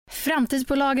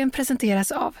Framtidsbolagen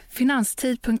presenteras av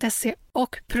Finanstid.se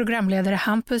och programledare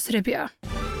Hampus Rebjö.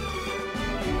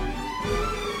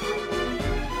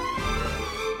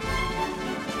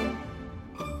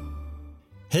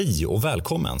 Hej och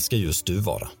välkommen ska just du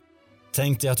vara.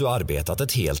 Tänk dig att du arbetat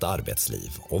ett helt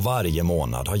arbetsliv och varje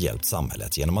månad har hjälpt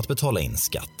samhället genom att betala in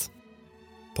skatt.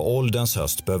 På ålderns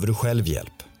höst behöver du själv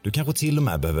hjälp. Du kanske till och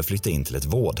med behöver flytta in till ett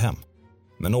vårdhem.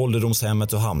 Men ålderdomshemmet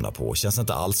du hamnar på känns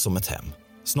inte alls som ett hem.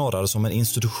 Snarare som en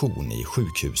institution i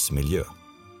sjukhusmiljö.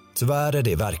 Tyvärr är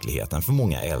det verkligheten för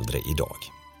många äldre idag.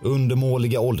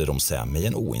 Undermåliga ålderdomshem i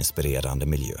en oinspirerande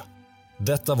miljö.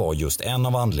 Detta var just en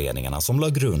av anledningarna som la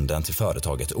grunden till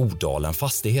företaget Odalen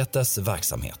Fastigheters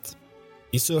verksamhet.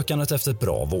 I sökandet efter ett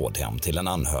bra vårdhem till en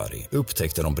anhörig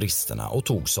upptäckte de bristerna och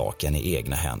tog saken i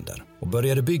egna händer och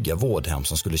började bygga vårdhem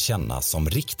som skulle kännas som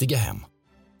riktiga hem.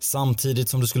 Samtidigt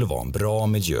som det skulle vara en bra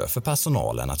miljö för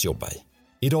personalen att jobba i.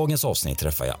 I dagens avsnitt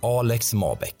träffar jag Alex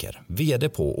Mabecker, vd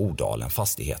på Odalen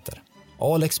Fastigheter.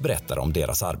 Alex berättar om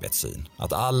deras arbetssyn,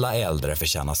 att alla äldre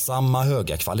förtjänar samma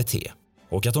höga kvalitet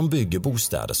och att de bygger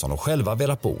bostäder som de själva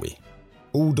vill bo i.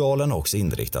 Odalen har också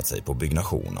inriktat sig på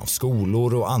byggnation av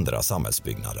skolor och andra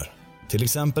samhällsbyggnader. Till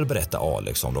exempel berättar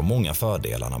Alex om de många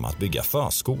fördelarna med att bygga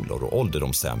förskolor och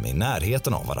ålderdomshem i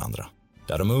närheten av varandra.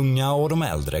 Där de unga och de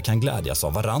äldre kan glädjas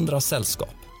av varandras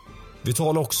sällskap. Vi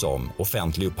talar också om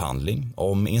offentlig upphandling,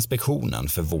 om inspektionen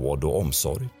för vård och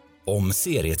omsorg, om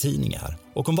serietidningar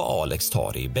och om vad Alex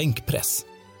tar i bänkpress.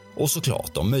 Och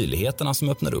såklart om möjligheterna som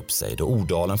öppnar upp sig då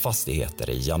Odalen Fastigheter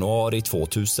i januari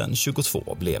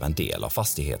 2022 blev en del av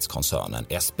fastighetskoncernen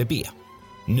SBB.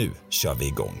 Nu kör vi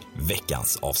igång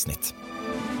veckans avsnitt.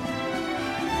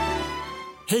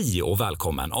 Hej och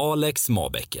välkommen Alex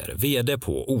Mabecker, vd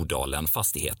på Odalen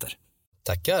Fastigheter.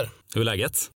 Tackar. Hur är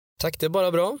läget? Tack, det är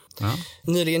bara bra. Ja.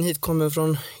 Nyligen hit kommer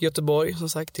från Göteborg, som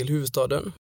sagt, till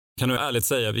huvudstaden. Kan du ärligt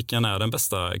säga vilken är den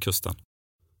bästa kusten?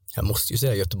 Jag måste ju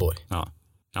säga Göteborg. Ja,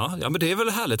 men det är väl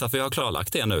härligt att vi har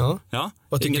klarlagt det nu. Ja.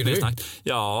 Vad tycker du?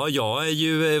 Ja, jag är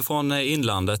ju från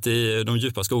inlandet i de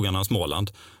djupa skogarna av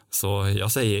Småland. Så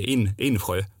jag säger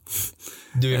Insjö.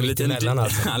 Du är mitt emellan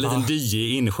alltså. En liten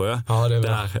dyig Insjö. Ja, det är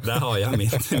bra. Där har jag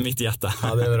mitt hjärta.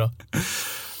 Ja, det är bra.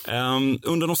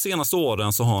 Under de senaste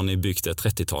åren så har ni byggt ett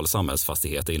 30-tal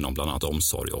samhällsfastigheter inom bland annat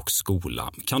omsorg och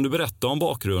skola. Kan du berätta om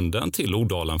bakgrunden till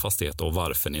Odalen Fastigheter och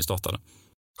varför ni startade?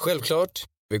 Självklart.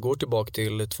 Vi går tillbaka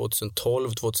till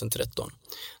 2012-2013.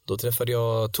 Då träffade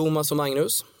jag Thomas och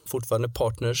Magnus, fortfarande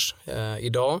partners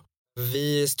idag.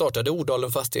 Vi startade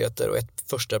Odalen Fastigheter och ett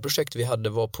första projekt vi hade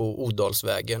var på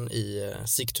Odalsvägen i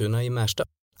Sigtuna i Märsta.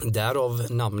 Därav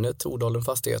namnet Odalen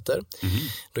Fastigheter.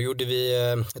 Då gjorde vi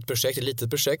ett litet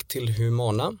projekt till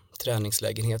Humana,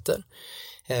 träningslägenheter.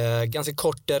 Ganska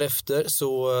kort därefter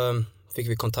så fick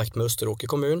vi kontakt med Österåker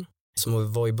kommun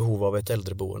som var i behov av ett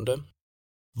äldreboende.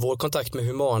 Vår kontakt med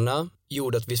Humana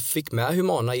gjorde att vi fick med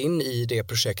Humana in i det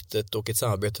projektet och ett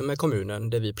samarbete med kommunen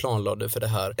där vi planlade för det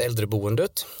här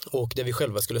äldreboendet och där vi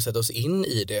själva skulle sätta oss in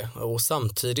i det. Och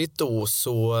samtidigt då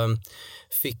så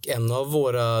fick en av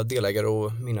våra delägare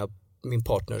och min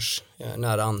partners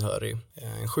nära anhörig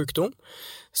en sjukdom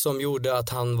som gjorde att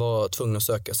han var tvungen att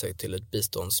söka sig till ett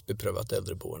biståndsbeprövat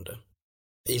äldreboende.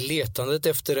 I letandet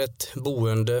efter ett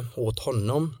boende åt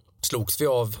honom slogs vi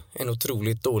av en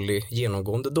otroligt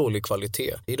genomgående dålig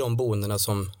kvalitet i de boendena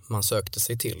som man sökte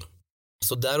sig till.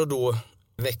 Så där och då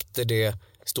väckte det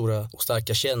stora och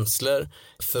starka känslor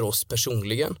för oss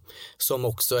personligen, som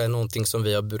också är någonting som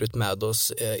vi har burit med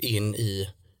oss in i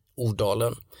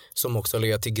Odalen, som också har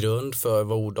legat till grund för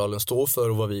vad Odalen står för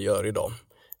och vad vi gör idag.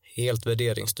 Helt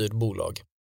värderingsstyrt bolag.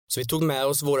 Så vi tog med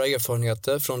oss våra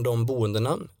erfarenheter från de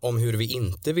boendena om hur vi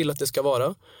inte vill att det ska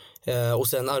vara. Och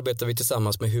sen arbetade vi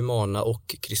tillsammans med Humana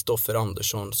och Kristoffer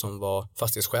Andersson som var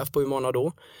fastighetschef på Humana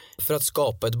då för att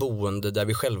skapa ett boende där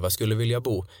vi själva skulle vilja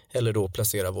bo eller då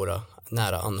placera våra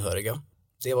nära anhöriga.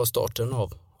 Det var starten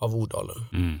av Odalen.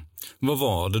 Vad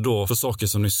var det då för saker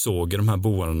som ni såg i de här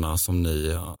boendena som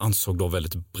ni ansåg då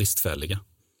väldigt bristfälliga?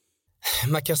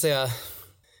 Man kan säga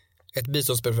ett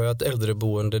biståndsbeprövat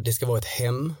äldreboende, det ska vara ett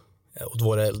hem åt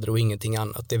våra äldre och ingenting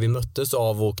annat. Det vi möttes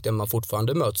av och det man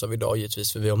fortfarande möts av idag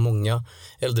givetvis, för vi har många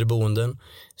äldreboenden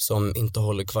som inte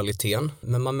håller kvaliteten.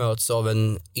 Men man möts av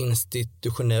en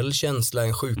institutionell känsla,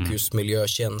 en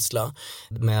sjukhusmiljökänsla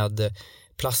med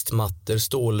plastmattor,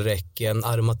 stålräcken,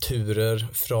 armaturer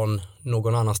från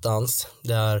någon annanstans.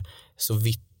 Där så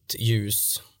vitt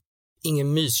ljus,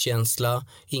 ingen myskänsla,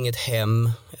 inget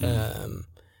hem.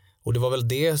 Och det var väl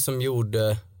det som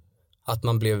gjorde att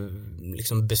man blev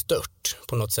liksom bestört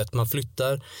på något sätt. Man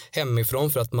flyttar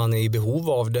hemifrån för att man är i behov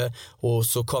av det och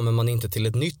så kommer man inte till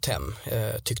ett nytt hem,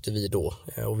 tyckte vi då.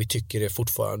 Och vi tycker det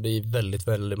fortfarande i väldigt,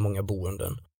 väldigt många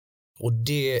boenden. Och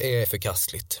det är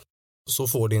förkastligt. Så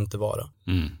får det inte vara.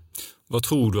 Mm. Vad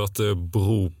tror du att det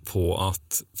beror på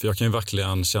att, för jag kan ju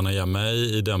verkligen känna igen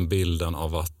mig i den bilden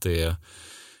av att det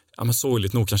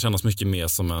sorgligt nog kan kännas mycket mer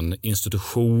som en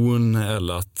institution,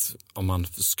 eller att om man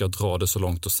ska dra det så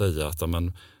långt och säga att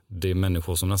det är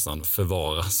människor som nästan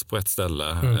förvaras på ett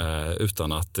ställe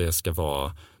utan att det ska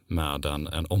vara med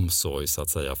en omsorg så att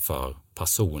säga för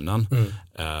personen.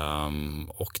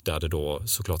 Och där det då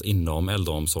såklart inom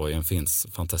äldreomsorgen finns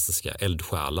fantastiska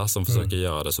eldsjälar som försöker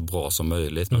göra det så bra som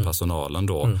möjligt med personalen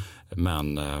då.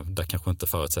 Men där kanske inte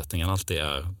förutsättningarna alltid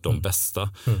är de bästa.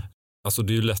 Alltså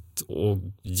det är ju lätt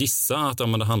att gissa att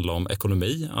det handlar om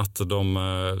ekonomi, att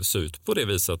de ser ut på det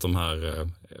viset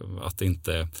att det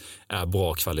inte är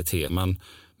bra kvalitet.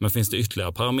 Men finns det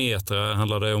ytterligare parametrar?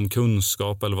 Handlar det om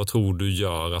kunskap eller vad tror du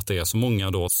gör att det är så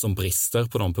många då som brister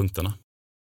på de punkterna?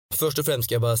 Först och främst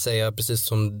ska jag bara säga, precis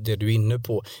som det du är inne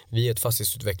på, vi är ett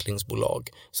fastighetsutvecklingsbolag.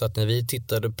 Så att när vi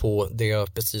tittade på det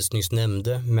jag precis nyss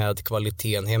nämnde med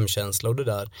kvaliteten, hemkänsla och det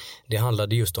där, det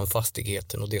handlade just om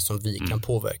fastigheten och det som vi kan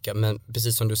påverka. Men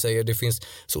precis som du säger, det finns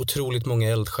så otroligt många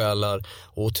eldsjälar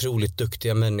och otroligt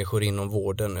duktiga människor inom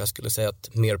vården. Jag skulle säga att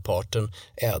merparten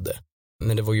är det.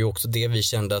 Men det var ju också det vi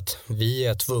kände, att vi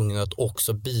är tvungna att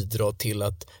också bidra till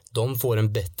att de får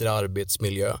en bättre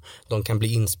arbetsmiljö. De kan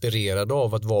bli inspirerade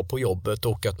av att vara på jobbet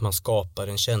och att man skapar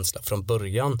en känsla från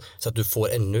början så att du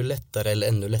får ännu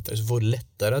lättare så får du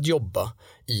lättare att jobba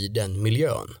i den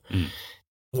miljön.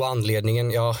 Och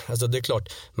anledningen, alltså det är klart,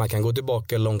 man kan gå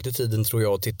tillbaka långt i tiden tror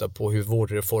jag och titta på hur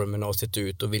vårdreformerna har sett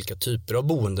ut och vilka typer av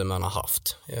boenden man har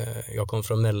haft. Jag kom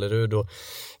från Mellerud och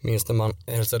minns när man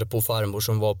hälsade på farmor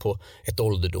som var på ett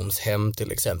ålderdomshem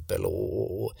till exempel,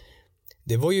 och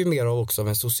det var ju mer också av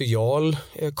en social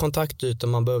kontaktyta.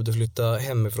 Man behövde flytta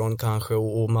hemifrån kanske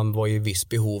och man var i viss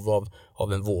behov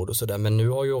av en vård och sådär. Men nu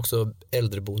har ju också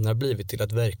äldreboendena blivit till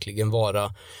att verkligen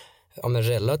vara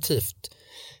relativt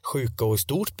sjuka och i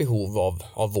stort behov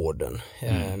av vården.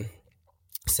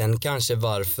 Sen kanske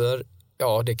varför,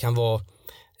 det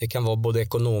kan vara både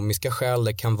ekonomiska skäl,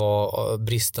 det kan vara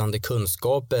bristande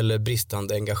kunskap eller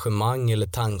bristande engagemang eller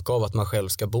tanke av att man själv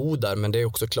ska bo där. Men det är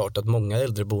också klart att många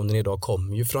äldreboenden idag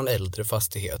kommer ju från äldre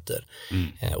fastigheter.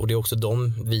 Och det är också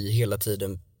de vi hela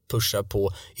tiden pushar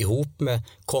på ihop med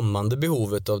kommande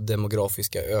behovet av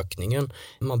demografiska ökningen.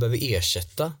 Man behöver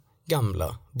ersätta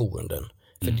gamla boenden.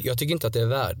 För jag tycker inte att det är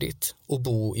värdigt att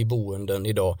bo i boenden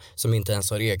idag som inte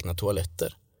ens har egna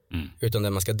toaletter. Utan där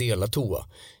man ska dela toa.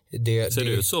 Ser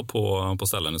det ut så på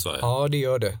ställen i Sverige? Ja, det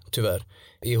gör det tyvärr.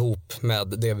 Ihop med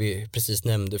det vi precis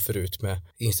nämnde förut med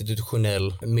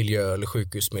institutionell miljö eller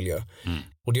sjukhusmiljö.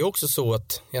 Och det är också så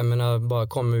att, bara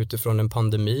komma utifrån en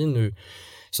pandemi nu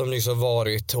som nyss har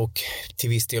varit och till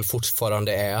viss del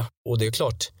fortfarande är. Och det är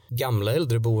klart, gamla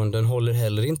äldreboenden håller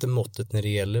heller inte måttet när det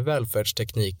gäller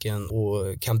välfärdstekniken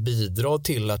och kan bidra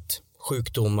till att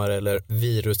sjukdomar eller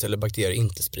virus eller bakterier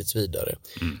inte sprids vidare.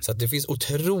 Så att det finns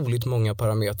otroligt många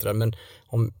parametrar, men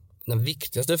den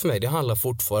viktigaste för mig, det handlar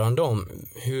fortfarande om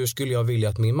hur skulle jag vilja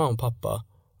att min mamma och pappa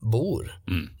bor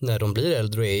när de blir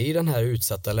äldre och är i det här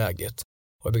utsatta läget.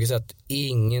 Och jag brukar säga att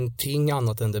ingenting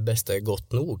annat än det bästa är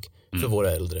gott nog för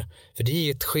våra äldre. För det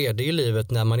är ett skede i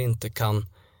livet när man inte kan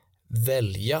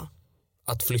välja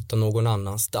att flytta någon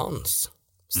annanstans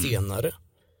senare.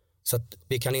 Så att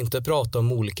vi kan inte prata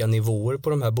om olika nivåer på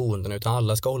de här boendena, utan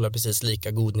alla ska hålla precis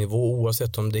lika god nivå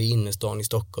oavsett om det är innerstan i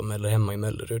Stockholm eller hemma i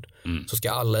Mellerud. Så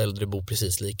ska alla äldre bo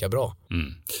precis lika bra.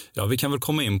 Ja, vi kan väl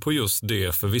komma in på just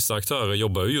det, för vissa aktörer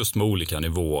jobbar ju just med olika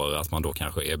nivåer, att man då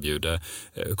kanske erbjuder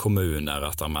kommuner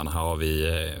att här har vi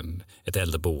ett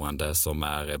äldreboende som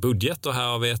är budget och här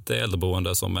har vi ett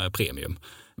äldreboende som är premium.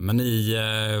 Men ni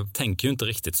tänker ju inte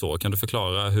riktigt så. Kan du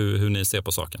förklara hur ni ser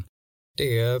på saken?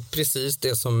 Det är precis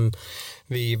det som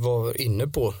vi var inne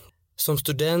på. Som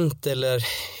student eller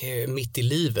mitt i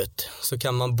livet så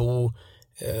kan man bo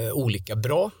olika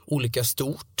bra, olika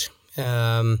stort,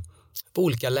 på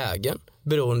olika lägen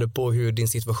beroende på hur din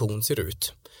situation ser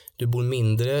ut. Du bor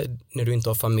mindre när du inte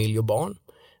har familj och barn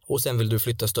och sen vill du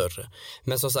flytta större.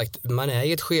 Men som sagt, man är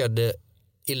i ett skede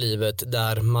i livet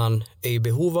där man är i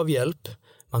behov av hjälp.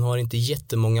 Man har inte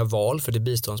jättemånga val för det är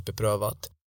biståndsbeprövat.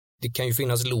 Det kan ju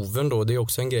finnas LOVen då, det är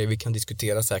också en grej vi kan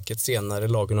diskutera säkert senare,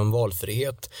 lagen om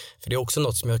valfrihet. För det är också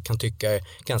något som jag kan tycka är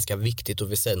ganska viktigt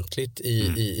och väsentligt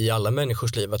i alla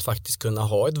människors liv, att faktiskt kunna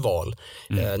ha ett val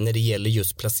när det gäller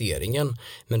just placeringen.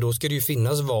 Men då ska det ju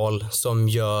finnas val som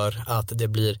gör att det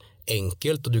blir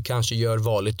enkelt och du kanske gör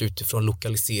valet utifrån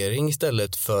lokalisering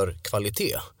istället för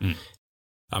kvalitet.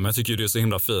 Ja, men jag tycker det är så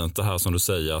himla fint det här som du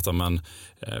säger att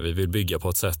vi vill bygga på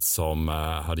ett sätt som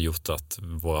hade gjort att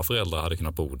våra föräldrar hade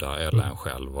kunnat bo där eller en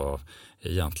själv, och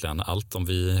egentligen allt om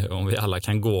vi alla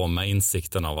kan gå med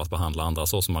insikten av att behandla andra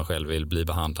så som man själv vill bli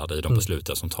behandlad i de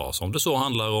besluten som tas. Om det så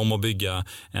handlar om att bygga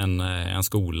en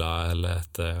skola eller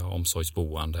ett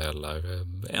omsorgsboende eller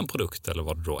en produkt eller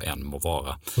vad det då än må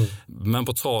vara. Men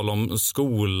på tal om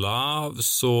skola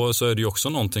så är det ju också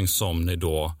någonting som ni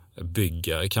då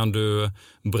bygger. Kan du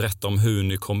berätta om hur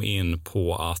ni kom in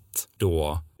på att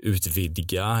då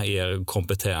utvidga er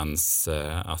kompetens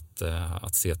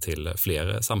att se till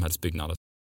fler samhällsbyggnader?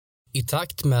 I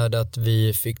takt med att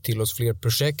vi fick till oss fler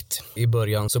projekt i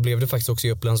början så blev det faktiskt också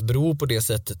i Upplands-Bro på det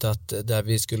sättet att där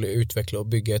vi skulle utveckla och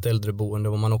bygga ett äldreboende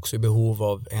var man också i behov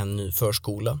av en ny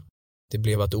förskola. Det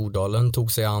blev att Odalen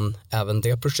tog sig an även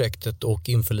det projektet och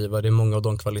införlivade många av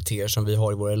de kvaliteter som vi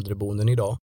har i våra äldreboenden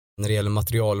idag. När det gäller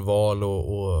materialval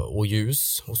och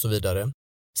ljus och så vidare.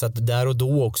 Så att där och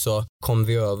då också kom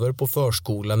vi över på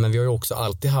förskola, men vi har ju också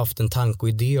alltid haft en tanke och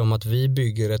idé om att vi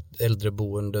bygger ett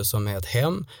äldreboende som är ett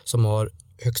hem som har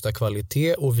högsta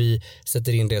kvalitet, och vi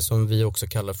sätter in det som vi också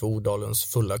kallar för Odalens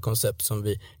fulla koncept som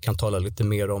vi kan tala lite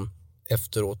mer om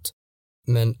efteråt.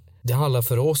 Men det handlar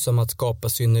för oss om att skapa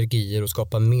synergier och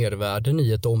skapa mervärden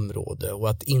i ett område och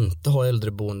att inte ha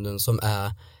äldreboenden som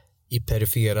är i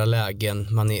perifera lägen,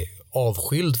 man är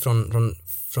avskild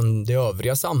från det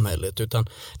övriga samhället, utan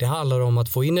det handlar om att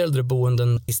få in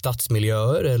äldreboenden i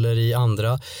stadsmiljöer eller i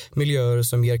andra miljöer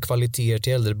som ger kvaliteter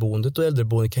till äldreboendet, och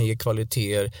äldreboendet kan ge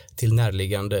kvaliteter till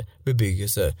närliggande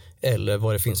bebyggelse eller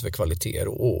vad det finns för kvaliteter,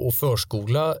 och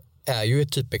förskola är ju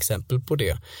ett typexempel på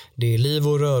det. Det är liv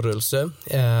och rörelse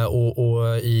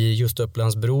och i just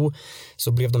Upplands-Bro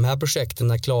så blev de här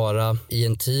projekten klara i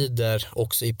en tid där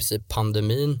också i princip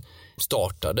pandemin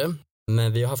startade.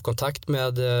 Men vi har haft kontakt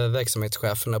med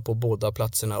verksamhetscheferna på båda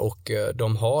platserna och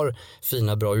de har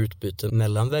fina bra utbyte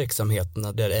mellan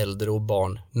verksamheterna där äldre och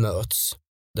barn möts.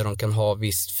 Där de kan ha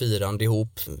visst firande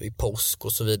ihop i påsk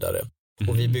och så vidare.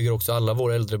 Och vi bygger också alla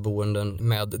våra äldreboenden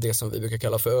med det som vi brukar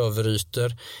kalla för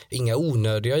överytor. Inga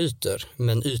onödiga ytor,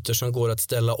 men ytor som går att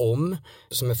ställa om,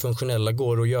 som är funktionella,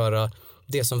 går att göra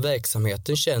det som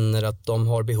verksamheten känner att de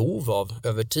har behov av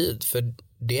över tid. För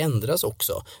det ändras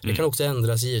också. Det kan också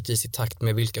ändras givetvis i takt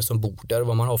med vilka som bor där,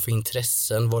 vad man har för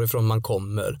intressen, varifrån man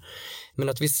kommer. Men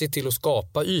att vi ser till att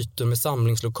skapa ytor med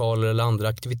samlingslokaler eller andra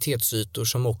aktivitetsytor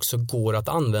som också går att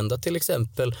använda, till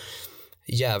exempel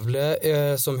Gävle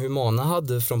som Humana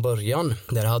hade från början.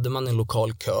 Där hade man en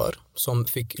lokal kör som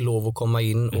fick lov att komma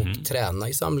in och träna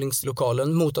i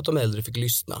samlingslokalen mot att de äldre fick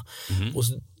lyssna. Och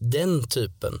den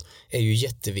typen är ju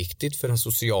jätteviktigt för den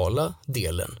sociala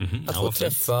delen. Att få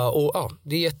träffa, och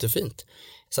det är jättefint.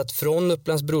 Så att från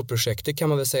Upplands-Bro-projektet kan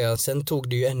man väl säga, sen tog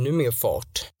det ju ännu mer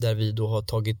fart där vi då har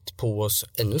tagit på oss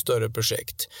ännu större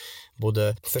projekt.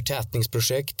 Både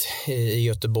förtätningsprojekt i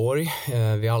Göteborg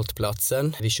vid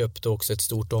Altplatsen. Vi köpte också ett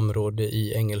stort område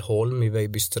i Ängelholm i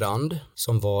Vejbystrand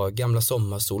som var Gamla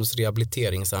Sommarsols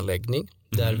rehabiliteringsanläggning.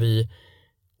 Där vi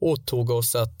åtog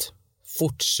oss att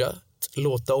fortsatt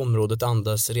låta området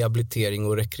andas rehabilitering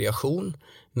och rekreation,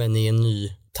 men i en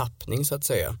ny tappning så att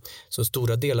säga. Så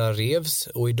stora delar revs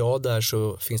och idag där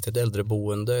så finns det ett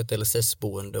äldreboende, ett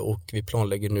LSS-boende, och vi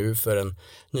planlägger nu för en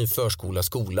ny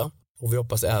skola. Och vi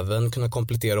hoppas även kunna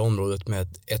komplettera området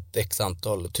med ett x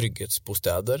antal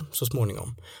trygghetsbostäder så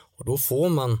småningom. Och då får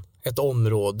man ett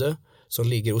område som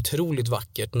ligger otroligt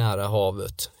vackert nära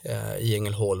havet i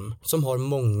Ängelholm, som har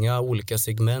många olika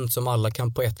segment som alla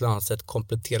kan på ett eller annat sätt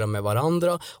komplettera med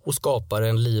varandra och skapar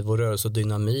en liv och rörelse och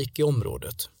dynamik i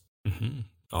området.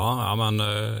 Ja, men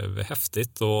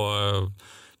häftigt, och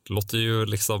det låter ju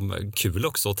liksom kul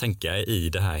också att tänka i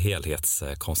det här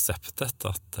helhetskonceptet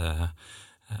att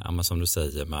men som du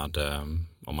säger med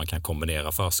om man kan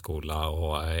kombinera förskola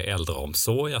och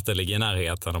äldreomsorg, att det ligger i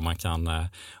närheten och man kan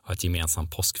ha ett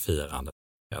gemensamt påskfirande.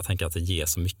 Jag tänker att det ger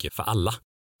så mycket för alla.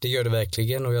 Det gör det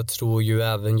verkligen, och jag tror ju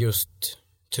även just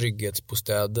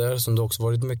trygghetsbostäder som det också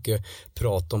varit mycket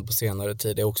prat om på senare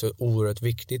tid är också oerhört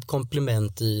viktigt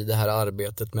komplement i det här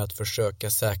arbetet med att försöka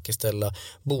säkerställa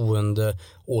boende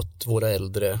åt våra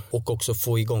äldre och också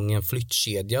få igång en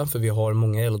flyttkedja, för vi har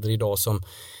många äldre idag som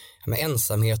Men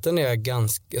ensamheten är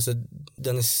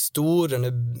den är stor, den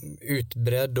är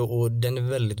utbredd och den är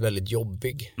väldigt, väldigt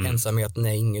jobbig. Ensamheten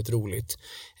är inget roligt.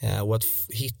 Och att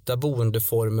hitta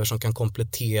boendeformer som kan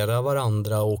komplettera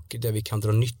varandra och där vi kan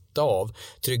dra nytta av.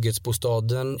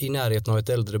 Trygghetsbostaden i närheten av ett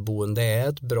äldreboende är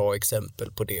ett bra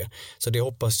exempel på det. Så det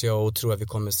hoppas jag och tror att vi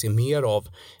kommer se mer av,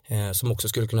 som också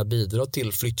skulle kunna bidra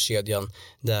till flyttkedjan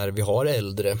där vi har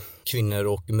äldre kvinnor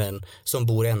och män som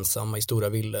bor ensamma i stora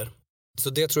villor. Så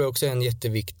det tror jag också är en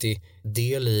jätteviktig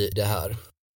del i det här.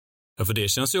 Ja, för det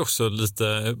känns ju också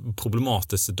lite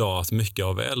problematiskt idag att mycket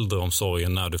av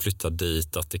äldreomsorgen när du flyttar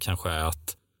dit, att det kanske är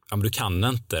att du kan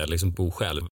inte liksom bo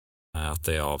själv. Att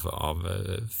det är av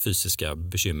fysiska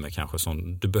bekymmer kanske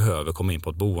som du behöver komma in på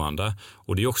ett boende.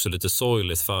 Och det är också lite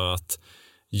sorgligt för att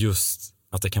just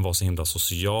att det kan vara så himla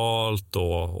socialt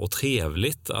och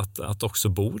trevligt att också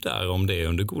bo där om det är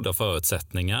under goda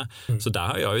förutsättningar. Så där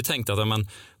har jag ju tänkt att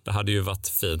det hade ju varit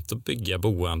fint att bygga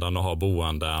boenden och ha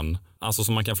boenden alltså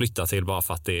som man kan flytta till bara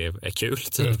för att det är kul.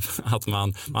 Typ. Att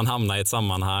man hamnar i ett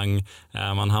sammanhang,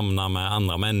 man hamnar med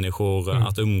andra människor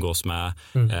att umgås med,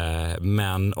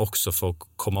 men också få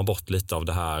komma bort lite av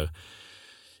det här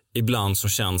ibland som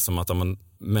känns som att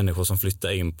människor som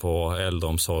flyttar in på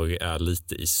äldreomsorg är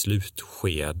lite i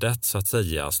slutskedet så att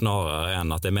säga, snarare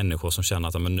än att det är människor som känner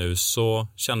att nu så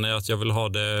känner jag att jag vill ha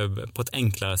det på ett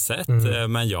enklare sätt,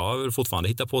 men jag vill fortfarande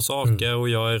hitta på saker och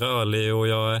jag är rörlig och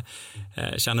jag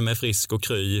känner mig frisk och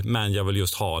kry, men jag vill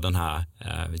just ha den här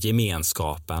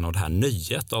gemenskapen och det här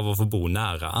nöjet av att få bo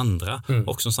nära andra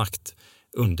och som sagt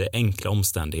under enkla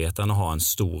omständigheter och ha en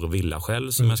stor villa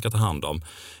själv som jag ska ta hand om.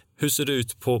 Hur ser det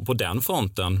ut på den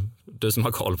fronten? Du som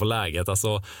har koll på läget.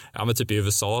 Alltså, men typ i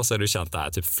USA så är det känt det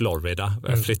här, typ Florida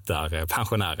flyttar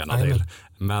pensionärerna till.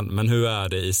 Men hur är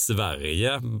det i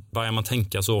Sverige? Börjar man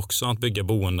tänka så också att bygga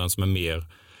boenden som är mer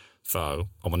för,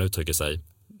 om man uttrycker sig,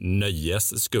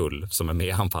 nöjes skull, som är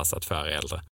mer anpassat för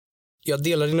äldre? Jag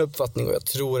delar din uppfattning och jag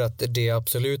tror att det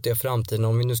absolut är framtiden.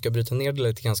 Om vi nu ska bryta ner det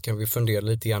lite grann så kan vi fundera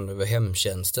lite grann över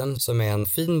hemtjänsten som är en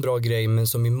fin bra grej men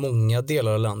som i många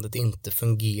delar av landet inte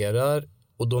fungerar.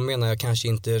 Och då menar jag kanske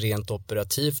inte rent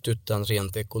operativt utan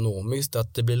rent ekonomiskt,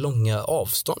 att det blir långa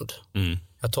avstånd.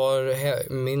 Jag tar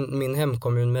min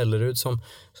hemkommun Mellerud som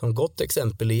gott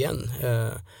exempel igen,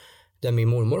 där min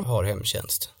mormor har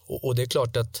hemtjänst. Och det är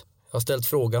klart att jag har ställt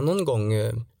frågan någon gång,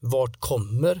 vart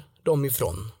kommer de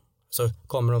ifrån? Så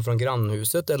kommer de från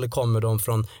grannhuset eller kommer de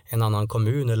från en annan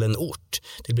kommun eller en ort?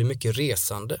 Det blir mycket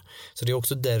resande. Så det är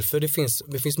också därför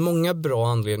det finns många bra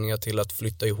anledningar till att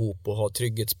flytta ihop och ha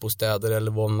trygghetsbostäder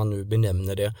eller vad man nu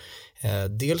benämner det.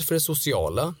 Dels för det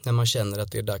sociala när man känner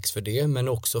att det är dags för det, men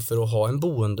också för att ha en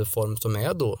boendeform som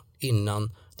är då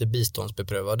innan det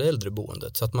biståndsbeprövade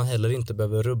äldreboendet, så att man heller inte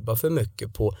behöver rubba för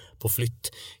mycket på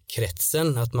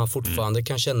flyttkretsen, att man fortfarande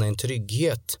kan känna en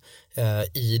trygghet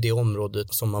i det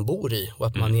området som man bor i och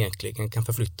att man egentligen kan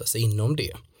förflytta sig inom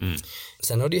det.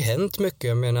 Sen har det hänt mycket,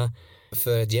 jag menar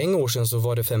för ett gäng år sedan så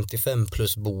var det 55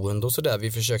 plus boende och sådär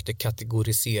vi försökte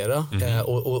kategorisera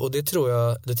och det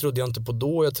trodde jag inte på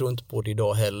då, jag tror inte på det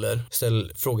idag heller.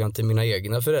 Ställ frågan till mina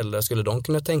egna föräldrar, skulle de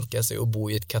kunna tänka sig att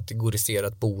bo i ett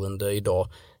kategoriserat boende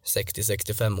idag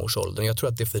 60-65 års åldern? Jag tror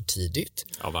att det är för tidigt.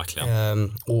 Ja,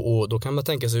 verkligen. Och då kan man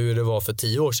tänka sig hur det var för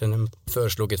 10 år sedan när man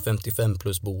föreslog ett 55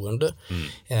 plus boende.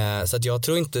 Så att jag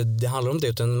tror inte det handlar om det,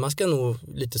 utan man ska nog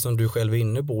lite som du själv är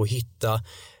inne på hitta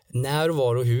när,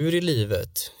 var och hur i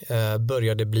livet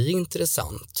börjar det bli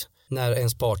intressant. När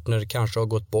ens partner kanske har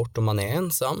gått bort och man är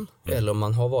ensam eller om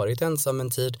man har varit ensam en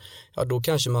tid, ja då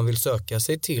kanske man vill söka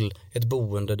sig till ett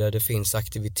boende där det finns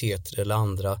aktiviteter eller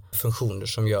andra funktioner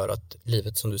som gör att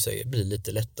livet, som du säger, blir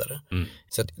lite lättare.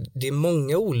 Så att det är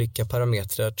många olika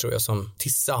parametrar tror jag som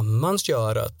tillsammans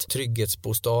gör att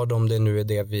trygghetsbostad, om det nu är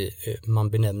det man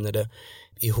benämner det,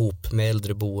 ihop med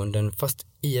äldreboenden fast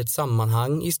i ett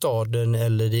sammanhang i staden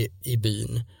eller i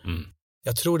byn.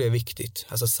 Jag tror det är viktigt.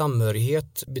 Alltså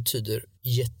samhörighet betyder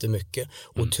jättemycket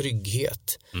och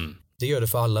trygghet. Det gör det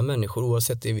för alla människor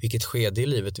oavsett i vilket skede i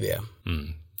livet vi är.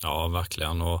 Ja,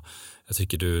 verkligen. Och jag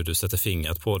tycker du sätter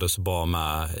fingret på det så bra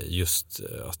med just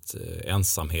att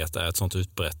ensamhet är ett sånt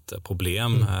utbrett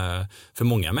problem för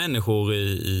många människor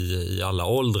i alla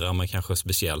åldrar, men kanske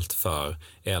speciellt för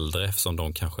äldre eftersom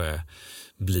de kanske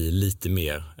blir lite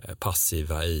mer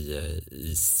passiva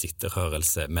i sitt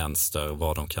rörelsemönster,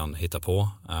 vad de kan hitta på.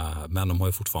 Men de har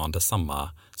ju fortfarande samma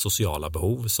sociala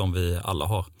behov som vi alla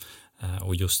har.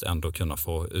 Och just ändå kunna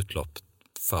få utlopp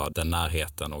för den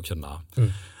närheten och kunna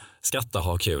skratta och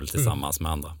ha kul tillsammans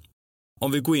med andra.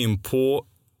 Om vi går in på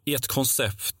ert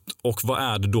koncept och vad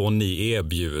är det då ni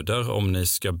erbjuder om ni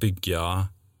ska bygga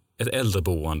ett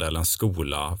äldreboende eller en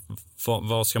skola,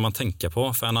 vad ska man tänka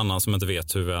på för en annan som inte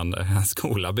vet hur en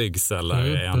skola byggs?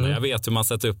 Jag vet hur man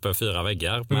sätter upp 4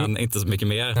 väggar, men inte så mycket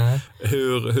mer.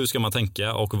 Hur ska man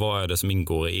tänka och vad är det som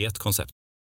ingår i ert koncept?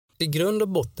 I grund och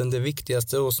botten det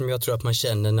viktigaste och som jag tror att man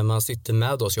känner när man sitter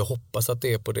med oss, jag hoppas att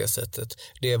det är på det sättet,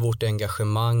 det är vårt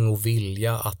engagemang och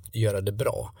vilja att göra det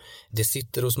bra. Det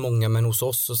sitter hos många, men hos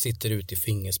oss så sitter det ut i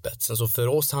fingerspetsen. Så för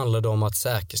oss handlar det om att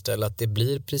säkerställa att det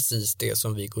blir precis det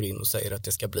som vi går in och säger att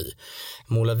det ska bli.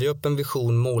 Målar vi upp en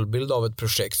vision, målbild av ett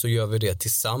projekt, så gör vi det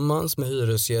tillsammans med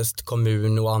hyresgäst,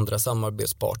 kommun och andra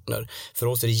samarbetspartner. För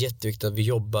oss är det jätteviktigt att vi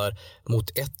jobbar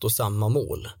mot ett och samma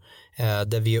mål,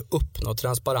 där vi är öppna och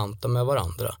transparenta med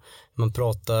varandra. Man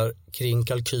pratar kring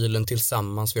kalkylen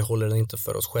tillsammans, vi håller den inte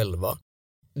för oss själva.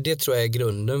 Det tror jag är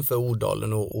grunden för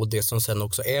Odalen och det som sen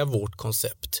också är vårt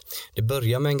koncept. Det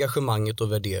börjar med engagemanget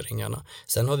och värderingarna.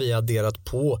 Sen har vi adderat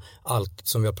på allt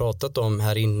som vi har pratat om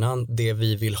här innan, det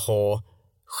vi vill ha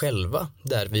själva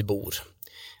där vi bor.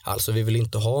 Alltså vi vill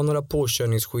inte ha några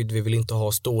påkörningsskydd, vi vill inte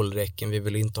ha stålräcken, vi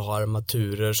vill inte ha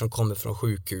armaturer som kommer från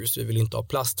sjukhus, vi vill inte ha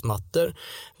plastmattor,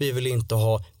 vi vill inte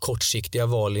ha kortsiktiga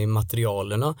val i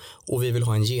materialerna och vi vill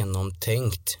ha en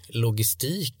genomtänkt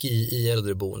logistik i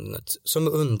äldreboendet som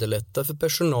underlättar för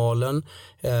personalen,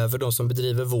 för de som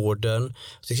bedriver vården.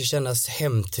 Det ska kännas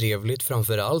hemtrevligt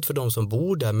framför allt för de som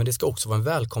bor där, men det ska också vara en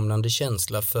välkomnande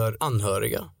känsla för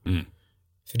anhöriga.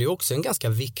 För det är också en ganska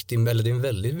viktig, eller det är en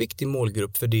väldigt viktig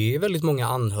målgrupp, för det är väldigt många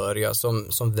anhöriga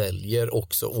som väljer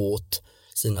också åt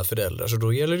sina föräldrar. Så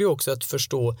då gäller det också att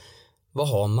förstå vad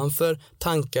har man för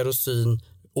tankar och syn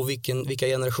och vilka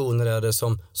generationer är det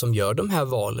som gör de här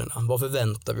valen. Vad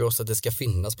förväntar vi oss att det ska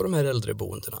finnas på de här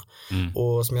äldreboendena?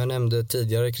 Och som jag nämnde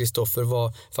tidigare, Kristoffer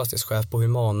var fastighetschef på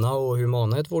Humana, och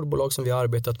Humana är ett vårdbolag som vi har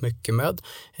arbetat mycket med.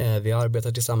 Vi har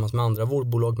arbetat tillsammans med andra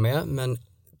vårdbolag med, men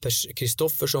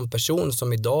Kristoffer som person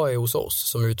som idag är hos oss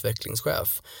som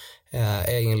utvecklingschef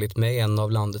är enligt mig en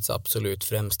av landets absolut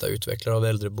främsta utvecklare av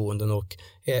äldreboenden och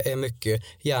är mycket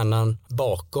hjärnan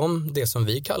bakom det som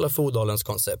vi kallar för Odalens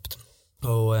koncept.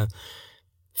 Och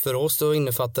för oss då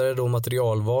innefattar det då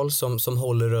materialval som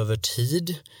håller över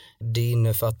tid. Det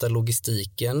innefattar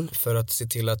logistiken för att se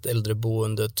till att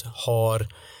äldreboendet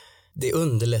det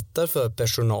underlättar för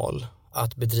personal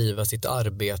att bedriva sitt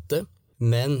arbete.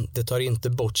 Men det tar inte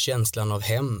bort känslan av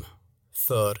hem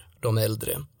för de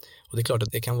äldre. Och det är klart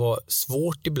att det kan vara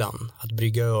svårt ibland att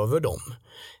brygga över dem.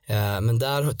 Men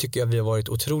där tycker jag vi har varit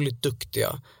otroligt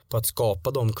duktiga på att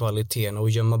skapa de kvaliteterna och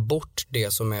gömma bort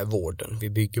det som är vården. Vi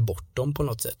bygger bort dem på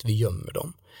något sätt, vi gömmer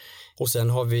dem. Och sen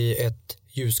har vi ett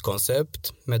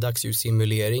ljuskoncept med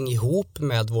dagsljussimulering ihop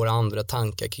med våra andra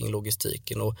tankar kring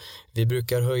logistiken, och vi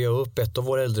brukar höja upp ett av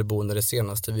våra äldreboenden, det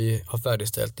senaste vi har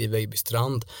färdigställt i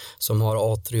Vejbystrand, som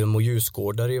har atrium och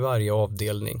ljusgårdar i varje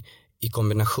avdelning i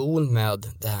kombination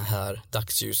med den här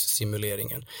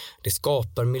dagsljussimuleringen. Det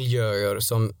skapar miljöer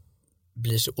som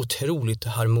blir så otroligt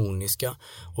harmoniska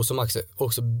och som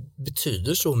också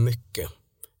betyder så mycket.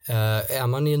 Är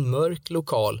man i en mörk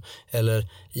lokal eller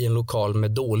i en lokal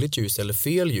med dåligt ljus eller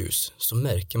fel ljus, så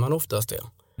märker man oftast det.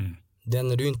 Det är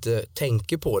när du inte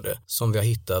tänker på det som vi har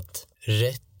hittat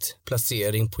rätt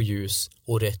placering på ljus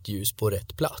och rätt ljus på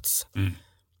rätt plats.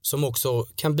 Som också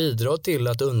kan bidra till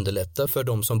att underlätta för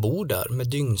de som bor där med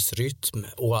dygnsrytm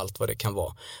och allt vad det kan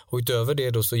vara. Och utöver det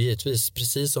då, så givetvis,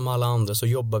 precis som alla andra, så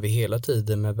jobbar vi hela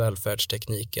tiden med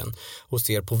välfärdstekniken och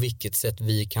ser på vilket sätt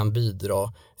vi kan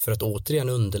bidra för att återigen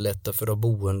underlätta för de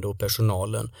boende och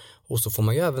personalen. Och så får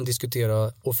man ju även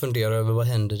diskutera och fundera över vad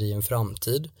händer i en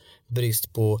framtid.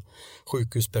 Brist på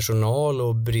sjukhuspersonal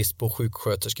och brist på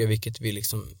sjuksköterskor, vilket vi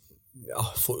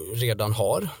redan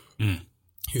har.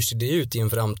 Hur ser det ut i en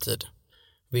framtid?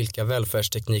 Vilka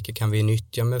välfärdstekniker kan vi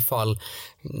nyttja med fall,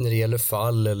 när det gäller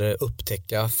fall, eller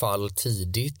upptäcka fall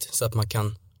tidigt så att man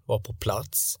kan vara på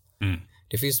plats?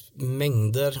 Det finns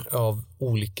mängder av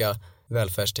olika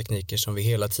välfärdstekniker som vi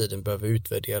hela tiden behöver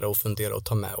utvärdera och fundera och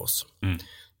ta med oss.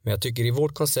 Men jag tycker i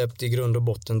vårt koncept i grund och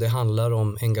botten det handlar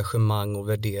om engagemang och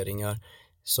värderingar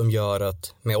som gör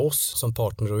att med oss som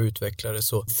partner och utvecklare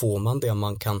så får man det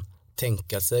man kan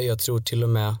tänka sig. Jag tror till och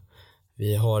med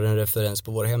vi har en referens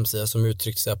på vår hemsida som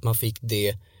uttrycker sig att man fick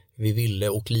det vi ville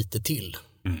och lite till.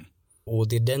 Och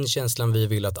det är den känslan vi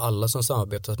vill att alla som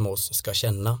samarbetar med oss ska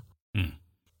känna.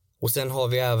 Och sen har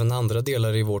vi även andra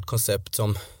delar i vårt koncept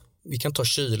som vi kan ta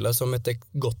kyla som ett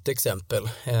gott exempel.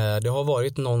 Det har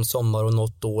varit någon sommar och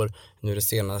något år nu den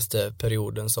senaste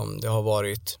perioden som det har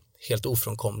varit helt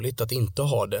ofrånkomligt att inte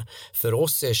ha det. För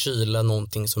oss är kyla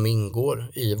någonting som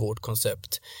ingår i vårt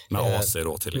koncept. Med AC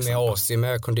då till exempel. Med AC,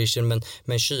 med aircondition,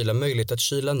 men kyla, möjlighet att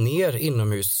kyla ner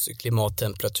inomhus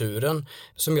klimattemperaturen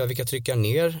som gör att vi kan trycka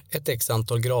ner ett x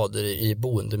antal grader i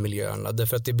boendemiljöerna.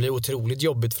 Därför att det blir otroligt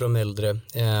jobbigt för de äldre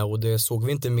och det såg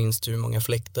vi inte minst hur många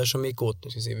fläktar som gick åt.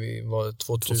 Nu ska se, vi var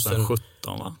 2017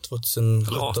 va?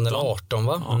 2017 eller 18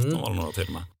 va? 18 var det några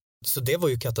till med. Så det var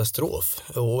ju katastrof.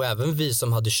 Och även vi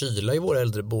som hade kyla i våra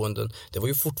äldreboenden, det var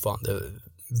ju fortfarande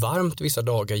varmt vissa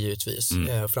dagar givetvis.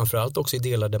 Framförallt också i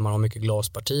delar där man har mycket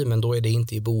glasparti, men då är det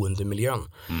inte i boendemiljön.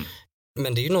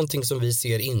 Men det är ju någonting som vi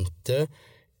ser inte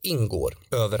ingår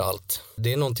överallt.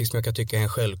 Det är någonting som jag kan tycka är en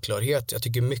självklarhet. Jag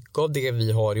tycker mycket av det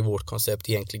vi har i vårt koncept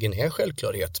egentligen är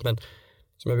självklarhet. Men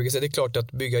som jag brukar säga, det är klart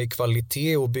att bygga i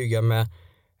kvalitet och bygga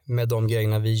med de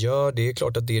grejerna vi gör, det är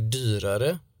klart att det är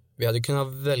dyrare. Vi hade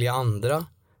kunnat välja andra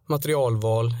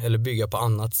materialval eller bygga på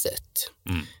annat sätt.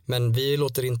 Men vi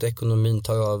låter inte ekonomin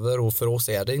ta över och för oss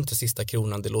är det inte sista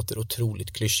kronan. Det låter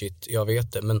otroligt klyschigt, jag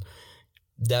vet det. Men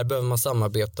där behöver man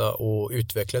samarbeta och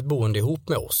utveckla ett boende ihop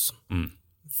med oss.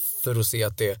 För att se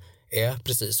att det är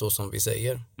precis så som vi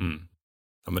säger.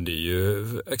 Ja, men det är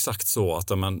ju exakt så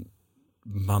att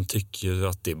man tycker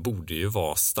att det borde ju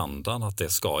vara standard att det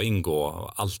ska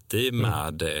ingå alltid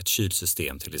med ett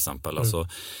kylsystem till exempel. Alltså,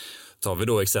 tar vi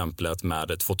då exemplet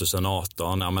med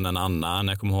 2018, ja men en annan,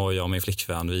 jag kommer ihåg jag och min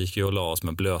flickvän, vi gick ju och la oss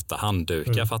med blöta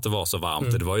handdukar för att det var så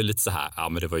varmt. Det var ju lite så här, ja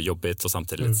men det var jobbigt och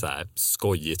samtidigt lite så här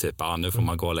skojigt, typ, ja nu får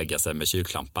man gå och lägga sig med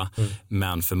kylklampa.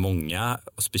 Men för många,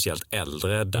 speciellt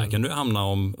äldre, där kan du hamna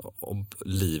om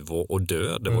liv och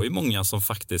död. Det var ju många som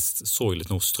faktiskt sorgligt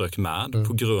nog strök med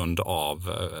på grund av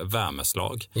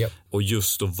värmeslag. Och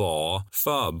just att vara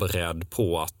förberedd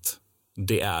på att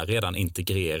det är redan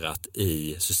integrerat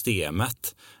i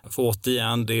systemet. För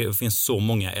återigen, det finns så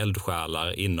många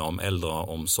eldsjälar inom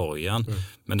äldreomsorgen.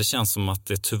 Men det känns som att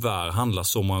det tyvärr handlar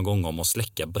så många gånger om att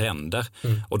släcka bränder.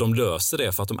 Och de löser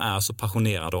det för att de är så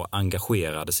passionerade och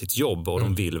engagerade i sitt jobb och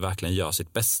de vill verkligen göra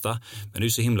sitt bästa. Men det är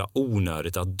ju så himla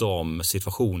onödigt att de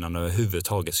situationerna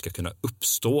överhuvudtaget ska kunna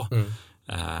uppstå.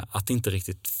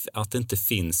 Att det inte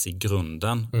finns i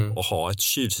grunden att ha ett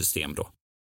kylsystem då.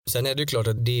 Sen är det ju klart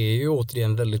att det är ju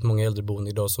återigen väldigt många äldreboenden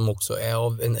idag som också är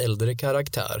av en äldre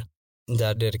karaktär.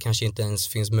 Där det kanske inte ens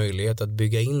finns möjlighet att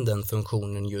bygga in den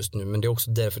funktionen just nu. Men det är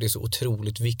också därför det är så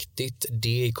otroligt viktigt.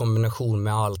 Det i kombination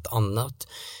med allt annat.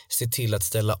 Se till att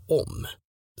ställa om.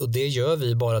 Och det gör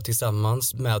vi bara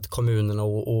tillsammans med kommunerna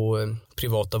och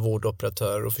privata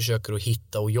vårdoperatörer och försöker att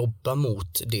hitta och jobba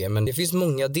mot det. Men det finns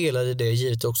många delar i det,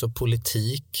 givet också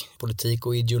politik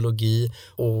och ideologi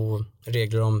och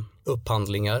regler om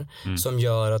upphandlingar som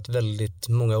gör att väldigt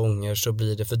många gånger så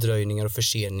blir det fördröjningar och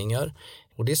förseningar.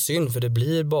 Och det är synd för det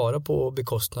blir bara på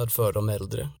bekostnad för de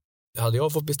äldre. Hade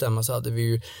jag fått bestämma så hade vi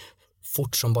ju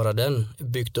fort som bara den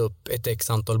byggt upp ett x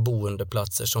antal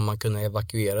boendeplatser som man kunde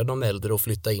evakuera de äldre och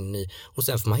flytta in i. Och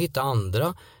sen får man hitta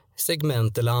andra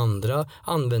segment eller andra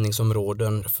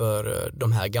användningsområden för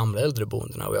de här gamla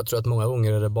äldreboendena. Och jag tror att många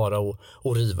gånger är det bara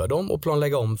att riva dem och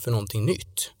planlägga om för någonting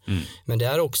nytt. Men det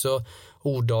är också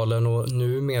Odalen och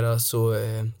numera så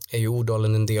är ju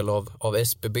Odalen en del av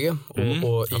SBB.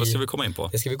 Och det ska vi komma in på.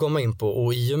 Det ska vi komma in på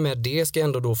och i och med det ska jag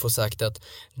ändå då få sagt att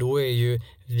då är ju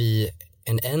vi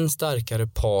en än starkare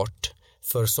part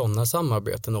för sådana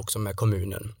samarbeten också med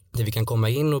kommunen. Där vi kan komma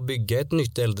in och bygga ett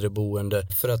nytt äldreboende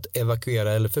för att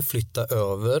evakuera eller förflytta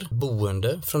över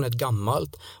boende från ett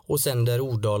gammalt. Och sen där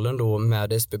Odalen då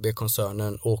med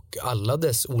SBB-koncernen och alla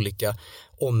dess olika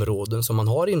områden som man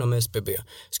har inom SBB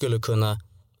skulle kunna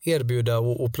erbjuda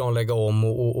och planlägga om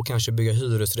och kanske bygga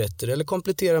hyresrätter eller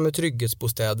komplettera med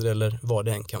trygghetsbostäder eller vad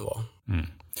det än kan vara.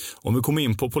 Om vi kommer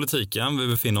in på politiken, vi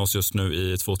befinner oss just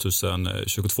nu i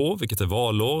 2022, vilket är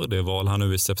valår. Det är val här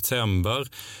nu i september.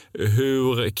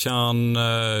 Hur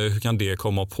kan det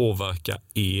komma att påverka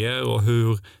er och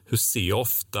hur ser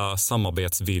ofta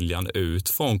samarbetsviljan ut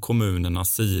från kommunernas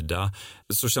sida?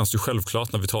 Så känns det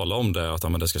självklart när vi talar om det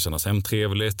att det ska kännas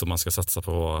hemtrevligt och man ska satsa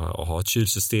på att ha ett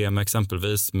kylsystem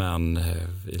exempelvis. Men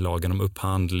i lagen om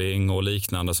upphandling och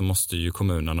liknande så måste ju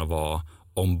kommunerna vara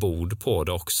ombord på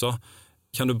det också.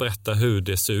 Kan du berätta hur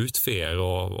det ser ut för er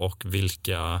och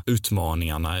vilka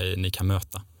utmaningarna ni kan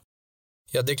möta?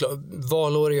 Ja, det är klart.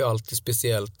 Valår är ju alltid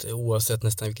speciellt oavsett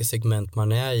nästan vilket segment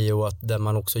man är i och att där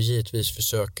man också givetvis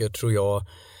försöker, tror jag,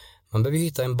 man behöver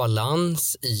hitta en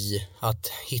balans i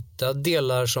att hitta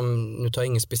delar som, nu tar jag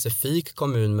ingen specifik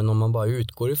kommun, men om man bara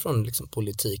utgår ifrån liksom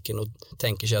politiken och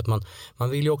tänker sig att man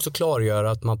vill ju också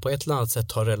klargöra att man på ett eller annat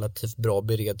sätt har relativt bra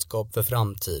beredskap för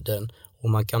framtiden och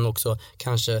man kan också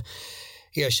kanske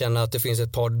erkänna att det finns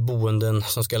ett par boenden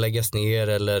som ska läggas ner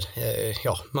eller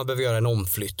man behöver göra en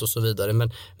omflytt och så vidare.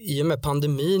 Men i och med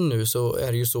pandemin nu så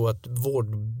är det ju så att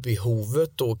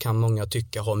vårdbehovet då kan många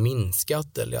tycka har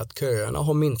minskat eller att köerna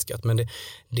har minskat. Men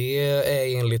det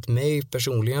är enligt mig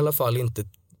personligen i alla fall inte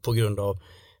på grund av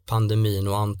pandemin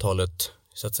och antalet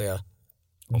så att säga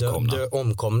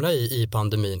omkomna i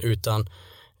pandemin, utan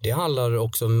det handlar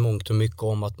också mångt och mycket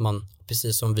om att man,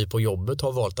 precis som vi på jobbet,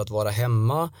 har valt att vara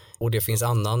hemma och det finns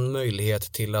annan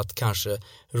möjlighet till att kanske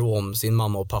rå om sin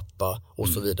mamma och pappa och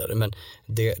så vidare. Men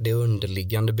det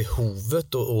underliggande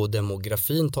behovet och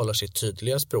demografin talar sitt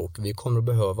tydliga språk. Vi kommer att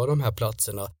behöva de här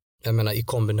platserna, jag menar i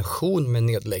kombination med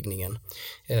nedläggningen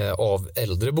av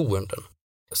äldreboenden.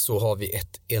 Så har vi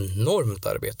ett enormt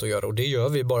arbete att göra och det gör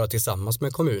vi bara tillsammans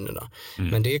med kommunerna.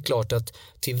 Men det är klart att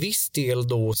till viss del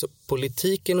då så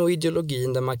politiken och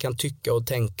ideologin där man kan tycka och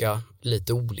tänka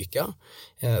lite olika.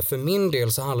 För min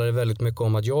del så handlar det väldigt mycket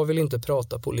om att jag vill inte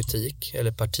prata politik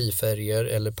eller partifärger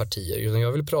eller partier, utan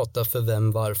jag vill prata för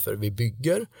vem, varför vi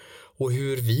bygger och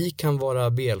hur vi kan vara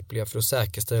behjälpliga för att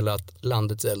säkerställa att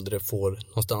landets äldre får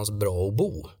någonstans bra att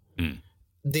bo.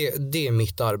 Det är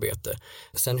mitt arbete.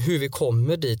 Sen hur vi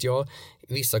kommer dit,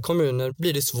 vissa kommuner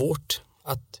blir det svårt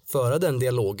att föra den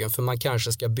dialogen för man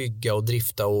kanske ska bygga och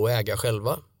drifta och äga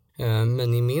själva.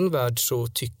 Men i min värld så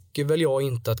tycker väl jag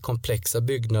inte att komplexa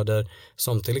byggnader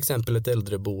som till exempel ett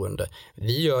äldreboende,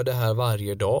 vi gör det här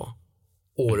varje dag,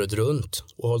 året runt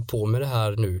och har hållit på med det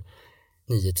här nu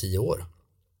 9-10 år.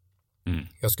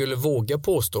 Jag skulle våga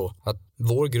påstå att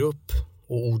vår grupp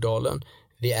och Odalen,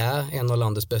 vi är en av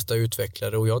landets bästa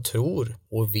utvecklare och jag tror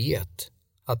och vet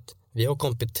att vi har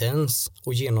kompetens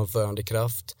och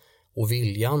genomförandekraft och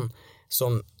viljan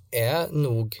som är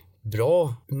nog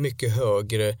bra mycket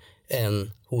högre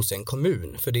än hos en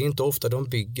kommun. För det är inte ofta de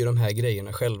bygger de här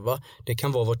grejerna själva. Det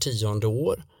kan vara var 10:e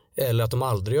år eller att de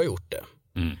aldrig har gjort det.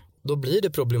 Då blir det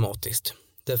problematiskt.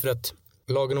 Därför att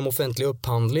lagen om offentlig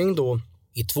upphandling då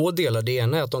i 2 delar. Det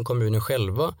ena är att de kommuner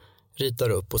själva ritar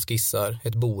upp och skissar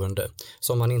ett boende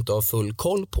som man inte har full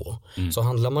koll på. Så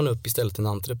handlar man upp istället en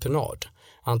entreprenad.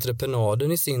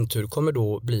 Entreprenaden i sin tur kommer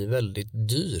då bli väldigt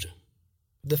dyr.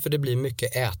 Därför det blir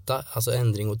mycket alltså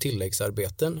ändring och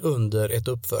tilläggsarbeten under ett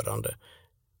uppförande.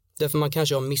 Därför man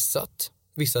kanske har missat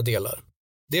vissa delar.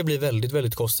 Det blir väldigt,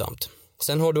 väldigt kostsamt.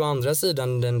 Sen har du å andra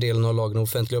sidan den delen av lagen om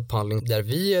offentlig upphandling där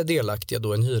vi är delaktiga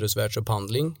då, en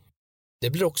hyresvärdsupphandling. Det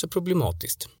blir också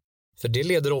problematiskt. För det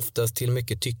leder oftast till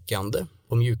mycket tyckande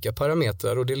och mjuka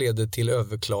parametrar och det leder till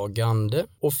överklagande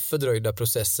och fördröjda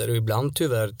processer och ibland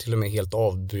tyvärr till och med helt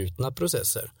avbrutna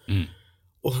processer.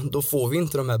 Och då får vi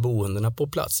inte de här boendena på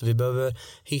plats. Vi behöver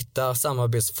hitta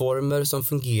samarbetsformer som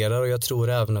fungerar och jag tror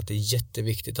även att det är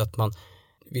jätteviktigt att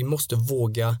vi måste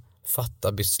våga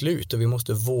fatta beslut och vi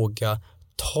måste våga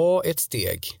ta ett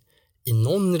steg i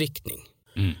någon riktning.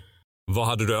 Vad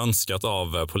hade du önskat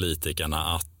av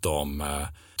politikerna att de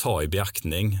tar i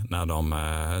beaktning när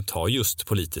de tar just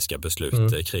politiska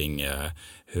beslut kring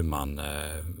hur man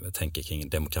tänker kring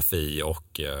demografi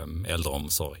och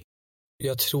äldreomsorg?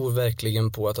 Jag tror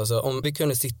verkligen på att om vi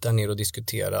kunde sitta ner och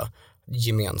diskutera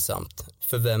gemensamt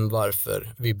för vem,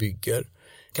 varför vi bygger,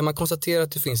 kan man konstatera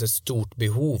att det finns ett stort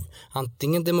behov,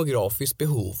 antingen demografiskt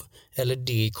behov eller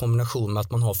det i kombination med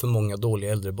att man har för många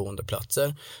dåliga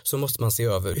äldreboendeplatser, så måste man se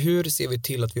över hur ser vi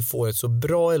till att vi får ett så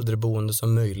bra äldreboende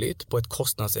som möjligt på ett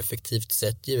kostnadseffektivt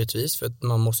sätt givetvis, för att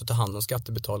man måste ta hand om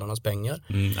skattebetalarnas pengar.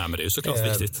 Nej, men det är ju såklart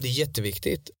viktigt. Det är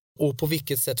jätteviktigt. Och på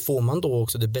vilket sätt får man då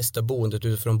också det bästa boendet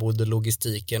utifrån både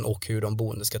logistiken och hur de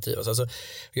boende ska trivas.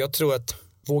 Jag tror att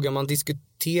vågar man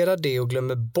diskutera det och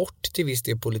glömmer bort till viss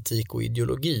del politik och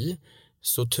ideologi,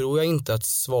 så tror jag inte att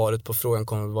svaret på frågan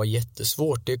kommer att vara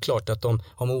jättesvårt. Det är klart att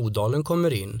om Odalen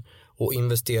kommer in och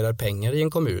investerar pengar i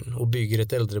en kommun och bygger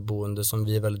ett äldreboende som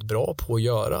vi är väldigt bra på att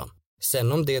göra.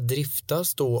 Sen om det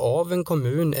driftas då av en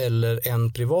kommun eller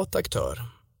en privat aktör,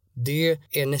 det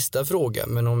är nästa fråga.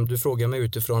 Men om du frågar mig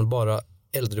utifrån bara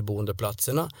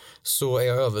äldreboendeplatserna, så är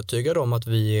jag övertygad om att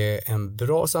vi är en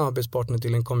bra samarbetspartner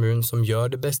till en kommun som gör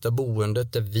det bästa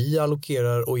boendet, där vi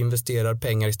allokerar och investerar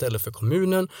pengar istället för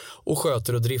kommunen och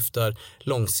sköter och driftar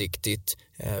långsiktigt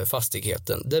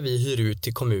fastigheten där vi hyr ut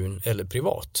till kommun eller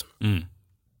privat.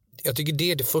 Jag tycker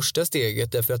det är det första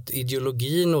steget, därför att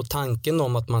ideologin och tanken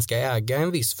om att man ska äga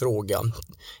en viss fråga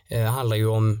handlar ju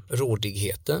om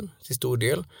rådigheten till stor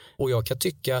del, och jag kan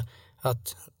tycka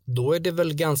att då är det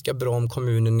väl ganska bra om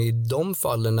kommunen i de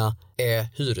fallen är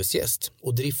hyresgäst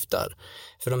och driftar.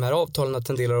 För de här avtalen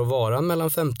tenderar att vara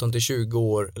mellan 15 till 20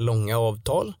 år långa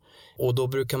avtal. Och då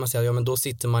brukar man säga, ja men då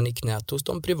sitter man i knät hos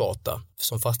de privata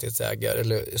som fastighetsägare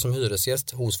eller som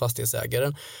hyresgäst hos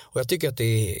fastighetsägaren. Och jag tycker att det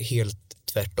är helt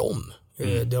tvärtom.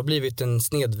 Det har blivit en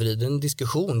snedvriden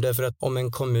diskussion därför att om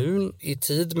en kommun i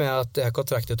tid med att det här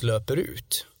kontraktet löper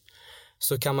ut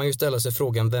så kan man ju ställa sig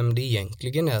frågan vem det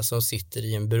egentligen är som sitter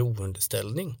i en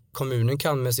beroendeställning. Kommunen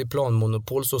kan med sitt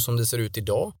planmonopol så som det ser ut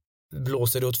idag,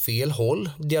 blåser det åt fel håll,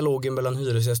 dialogen mellan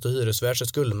hyresgäst och hyresvärd, så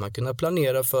skulle man kunna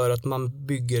planera för att man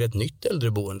bygger ett nytt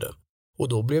äldreboende. Och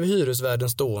då blev hyresvärden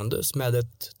ståendes med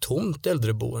ett tomt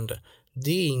äldreboende.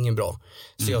 Det är ingen bra.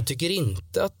 Så jag tycker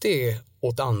inte att det är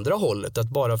åt andra hållet, att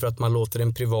bara för att man låter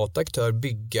en privat aktör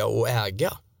bygga och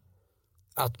äga,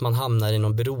 att man hamnar i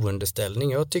någon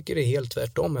beroendeställning. Jag tycker det är helt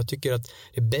tvärtom. Jag tycker att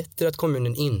det är bättre att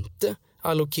kommunen inte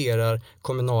allokerar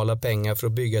kommunala pengar för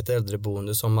att bygga ett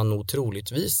äldreboende som man nog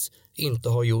troligtvis inte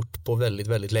har gjort på väldigt,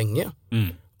 väldigt länge.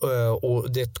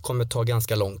 Och det kommer ta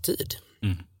ganska lång tid.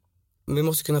 Vi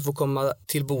måste kunna få komma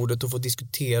till bordet och få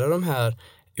diskutera de här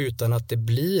utan att det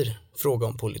blir fråga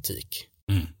om politik.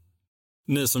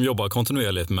 Ni som jobbar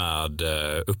kontinuerligt med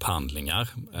upphandlingar,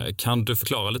 kan du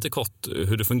förklara lite kort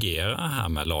hur det fungerar här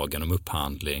med lagen om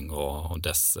upphandling och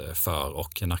dess för-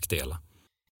 och nackdelar?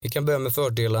 Vi kan börja med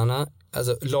fördelarna.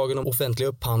 Alltså lagen om offentlig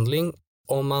upphandling,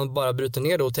 om man bara bryter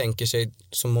ner det och tänker sig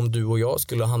som om du och jag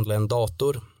skulle handla en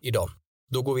dator idag.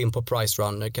 Då går vi in på Price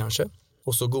Runner kanske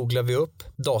och så googlar vi upp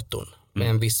datorn med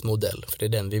en viss modell, för det är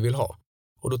den vi vill ha.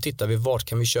 Och då tittar vi vart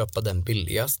kan vi köpa den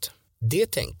billigast. Det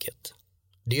tänket,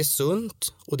 det är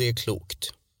sunt och det är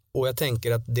klokt. Och jag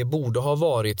tänker att det borde ha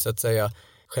varit så att säga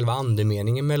själva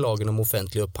andemeningen med lagen om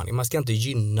offentlig upphandling. Man ska inte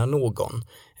gynna någon.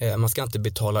 Man ska inte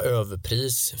betala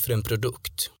överpris för en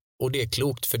produkt. Och det är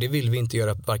klokt, för det vill vi inte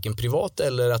göra varken privat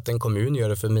eller att en kommun gör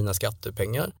det för mina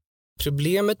skattepengar.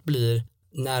 Problemet blir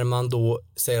när man då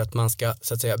säger att man ska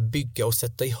så att säga bygga och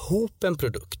sätta ihop en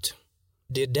produkt.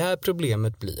 Det är där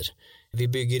problemet blir. Vi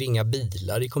bygger inga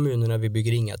bilar i kommunerna, vi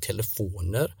bygger inga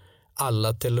telefoner.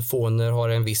 Alla telefoner har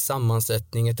en viss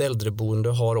sammansättning, ett äldreboende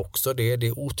har också det. Det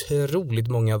är otroligt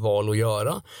många val att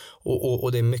göra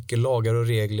och det är mycket lagar och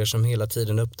regler som hela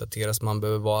tiden uppdateras, man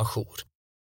behöver vara ajour.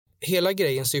 Hela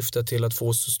grejen syftar till att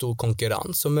få så stor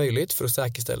konkurrens som möjligt för att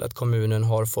säkerställa att kommunen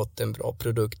har fått en bra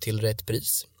produkt till rätt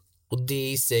pris. Och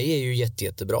det i sig är ju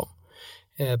jättebra.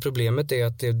 Problemet är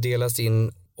att det delas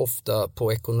in ofta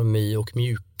på ekonomi och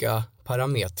mjuka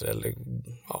parametrar eller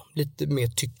lite mer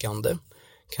tyckande.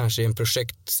 Kanske en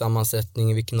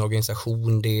projektsammansättning, vilken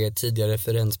organisation det är, tidigare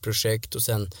referensprojekt och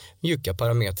sen mjuka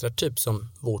parametrar typ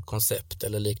som vårt koncept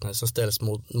eller liknande som ställs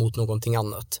mot någonting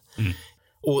annat.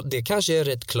 Och det kanske är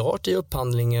rätt klart i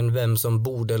upphandlingen vem som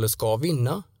borde eller ska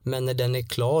vinna, men när den är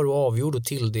klar och avgjord och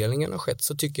tilldelningen har skett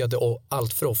så tycker jag att det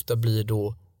allt för ofta blir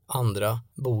då andra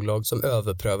bolag som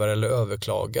överprövar eller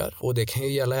överklagar, och det kan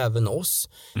ju gälla även oss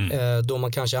då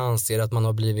man kanske anser att man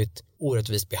har blivit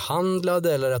orättvist behandlad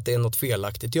eller att det är något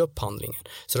felaktigt i upphandlingen.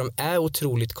 Så de är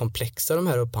otroligt komplexa, de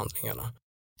här upphandlingarna.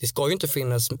 Det ska ju inte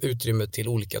finnas utrymme till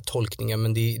olika tolkningar,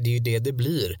 men det är ju det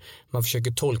blir. Man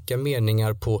försöker tolka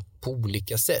meningar på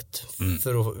olika sätt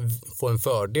för att få en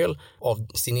fördel av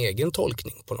sin egen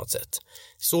tolkning på något sätt.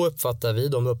 Så uppfattar vi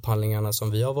de upphandlingarna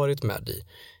som vi har varit med i.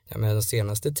 De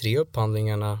senaste 3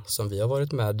 upphandlingarna som vi har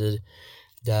varit med i,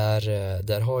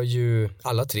 där har ju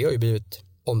alla 3 har ju blivit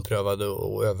omprövade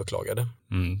och överklagade.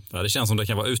 Ja, det känns som det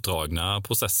kan vara utdragna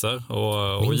processer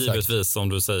och givetvis som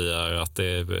du säger att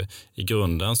i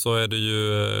grunden så är det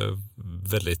ju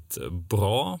väldigt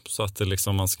bra så att det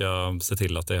liksom man ska se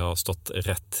till att det har stått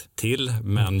rätt till,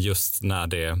 men just när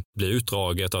det blir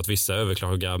utdraget och att vissa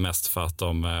överklagar mest för att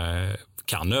de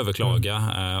kan överklaga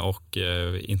och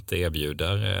inte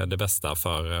erbjuder det bästa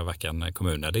för varken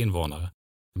kommun eller invånare.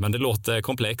 Men det låter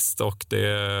komplext och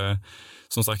det,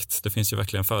 som sagt, det finns ju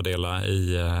verkligen fördelar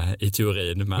i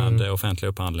teorin med offentliga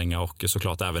upphandlingar och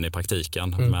såklart även i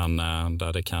praktiken, men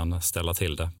där det kan ställa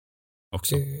till det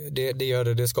också. Det gör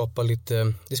det, det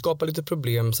skapar lite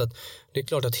problem, så att det är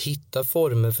klart att hitta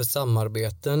former för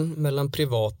samarbeten mellan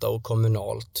privata och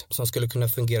kommunalt som skulle kunna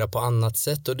fungera på annat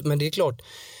sätt. Men det är klart,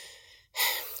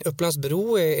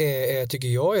 Upplands-Bro är, tycker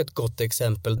jag, är ett gott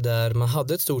exempel där man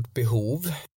hade ett stort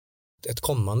behov, ett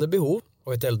kommande behov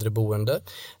och ett äldreboende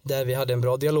där vi hade en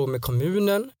bra dialog med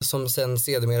kommunen som sen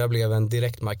sedermera blev en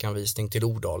direktmarkanvisning till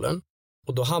Odalen.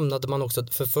 Och då hamnade man också,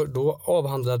 då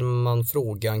avhandlade man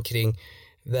frågan kring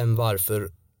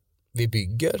varför vi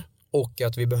bygger och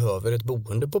att vi behöver ett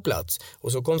boende på plats.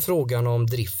 Och så kom frågan om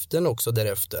driften också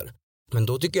därefter. Men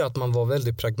då tycker jag att man var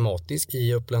väldigt pragmatisk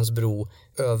i Upplands-Bro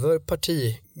över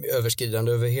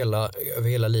partiöverskridande över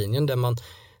hela linjen, där man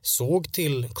såg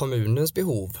till kommunens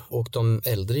behov och de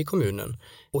äldre i kommunen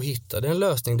och hittade en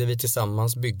lösning där vi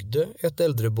tillsammans byggde ett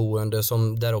äldreboende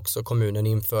där också kommunen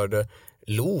införde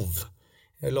LOV,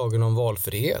 lagen om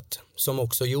valfrihet, som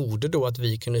också gjorde då att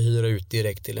vi kunde hyra ut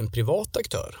direkt till en privat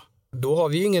aktör. Då har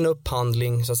vi ju ingen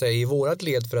upphandling så att säga, i vårat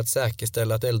led för att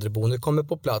säkerställa att äldreboendet kommer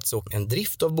på plats och en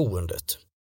drift av boendet.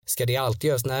 Ska det alltid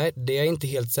göras? Nej, det är jag inte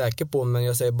helt säker på, men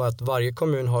jag säger bara att varje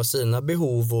kommun har sina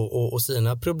behov och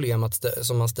sina problem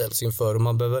som man ställs inför, och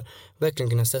man behöver verkligen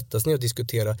kunna sätta sig ner och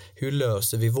diskutera hur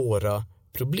löser vi våra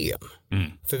problem.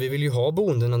 För vi vill ju ha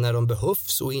boendena när de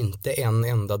behövs och inte en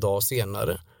enda dag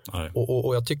senare.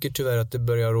 Och jag tycker tyvärr att det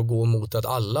börjar att gå mot att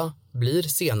alla blir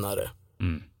senare.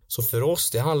 Så för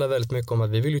oss, det handlar väldigt mycket om att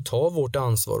vi vill ju ta vårt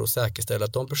ansvar och säkerställa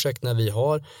att de projekten vi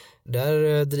har,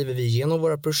 där driver vi igenom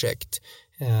våra projekt.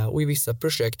 Och i vissa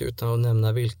projekt, utan att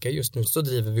nämna vilka just nu, så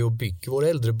driver vi och bygger våra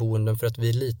äldreboenden för att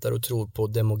vi litar och tror på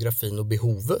demografin och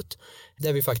behovet.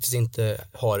 Där vi faktiskt inte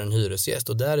har en hyresgäst,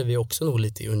 och där är vi också nog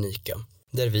lite unika.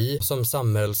 Där vi som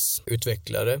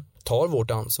samhällsutvecklare tar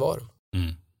vårt ansvar.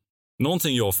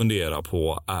 Någonting jag funderar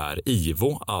på är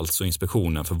IVO, alltså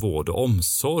Inspektionen för vård och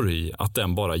omsorg, att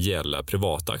den bara gäller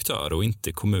privata aktörer och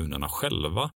inte kommunerna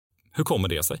själva. Hur kommer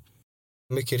det sig?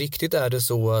 Mycket riktigt är det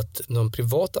så att de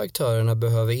privata aktörerna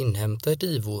behöver inhämta ett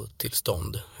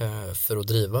IVO-tillstånd för att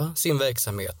driva sin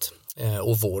verksamhet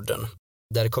och vården.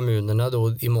 Där kommunerna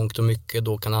då i mångt och mycket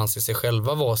då kan anse sig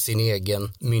själva vara sin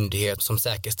egen myndighet som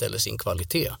säkerställer sin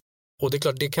kvalitet. Och det är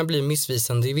klart, det kan bli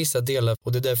missvisande i vissa delar,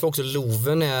 och det är därför också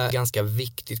LOVen är ett ganska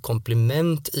viktigt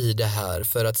komplement i det här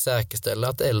för att säkerställa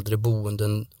att äldre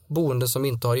boenden som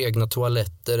inte har egna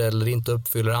toaletter eller inte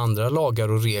uppfyller andra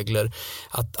lagar och regler,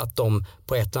 att de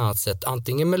på ett annat sätt,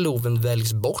 antingen med LOVen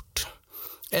väljs bort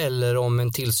eller om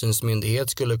en tillsynsmyndighet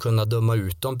skulle kunna döma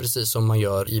ut dem precis som man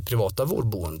gör i privata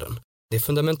vårdboenden. Det är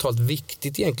fundamentalt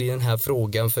viktigt egentligen i den här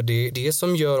frågan, för det är det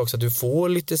som gör också att du får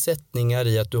lite sättningar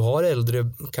i att du har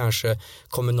äldre, kanske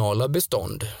kommunala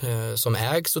bestånd som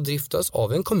ägs och driftas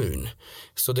av en kommun.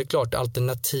 Så det är klart,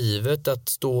 alternativet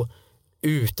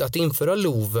att införa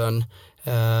LOVen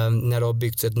när det har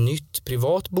byggts ett nytt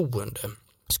privat boende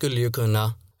skulle ju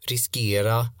kunna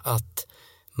riskera att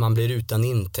man blir utan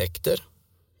intäkter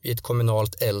i ett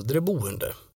kommunalt äldre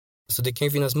boende. Så det kan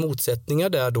ju finnas motsättningar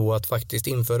där då att faktiskt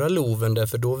införa LOVen,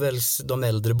 därför då väljs de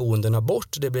äldre boendena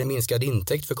bort. Det blir minskad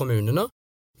intäkt för kommunerna.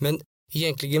 Men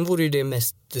egentligen vore ju det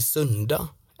mest sunda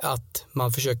att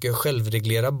man försöker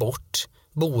självreglera bort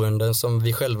boenden som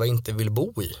vi själva inte vill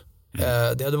bo i.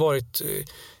 Det hade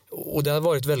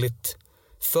varit väldigt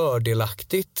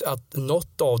fördelaktigt att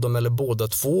något av dem eller båda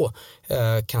två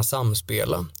kan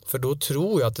samspela. För då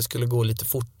tror jag att det skulle gå lite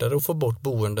fortare att få bort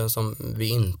boenden som vi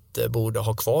inte borde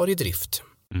ha kvar i drift.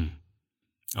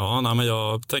 Ja, men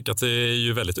jag tänker att det är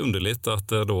ju väldigt underligt att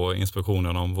då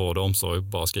Inspektionen om vård och omsorg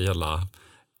bara ska gälla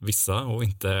vissa och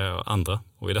inte andra.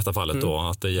 Och i detta fallet då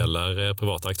att det gäller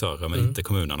privata aktörer men inte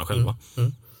kommunerna själva.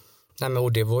 Nej, men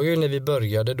och det var ju när vi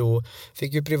började, då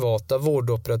fick ju privata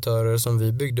vårdoperatörer som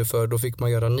vi byggde för, då fick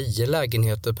man göra 9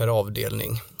 lägenheter per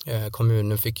avdelning.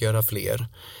 Kommunen fick göra fler.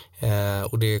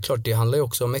 Och det är klart, det handlar ju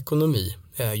också om ekonomi.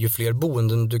 Ju fler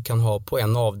boenden du kan ha på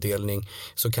en avdelning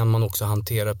så kan man också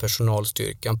hantera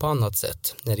personalstyrkan på annat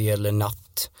sätt när det gäller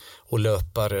natt och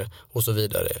löpare och så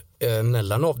vidare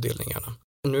mellan avdelningarna.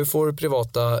 Nu får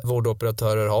privata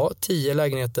vårdoperatörer ha 10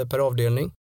 lägenheter per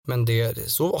avdelning. Men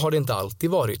så har det inte alltid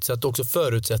varit, så att också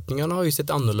förutsättningarna har ju sett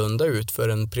annorlunda ut för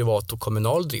en privat och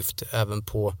kommunal drift, även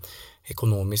på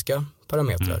ekonomiska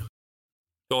parametrar.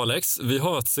 Ja, Alex, vi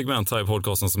har ett segment här i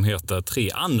podcasten som heter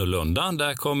 3 annorlunda.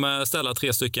 Där kommer ställa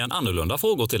 3 stycken annorlunda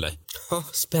frågor till dig. Ja,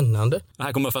 spännande. Det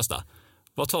här kommer första.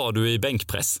 Vad tar du i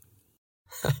bänkpress?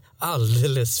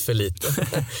 Alldeles för lite.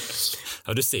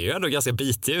 Ja, du ser ju ändå ganska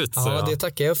bitig ut. Ja, det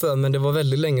tackar jag för, men det var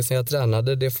väldigt länge sedan jag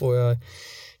tränade, det får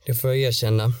jag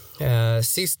erkänna.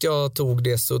 Sist jag tog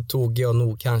det så tog jag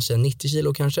nog kanske 90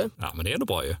 kilo kanske. Ja, men det är ändå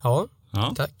bra ju. Ja,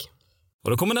 tack. Och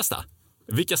då kommer nästa.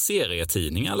 Vilka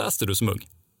serietidningar läste du som ung?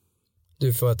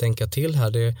 Du får jag tänka till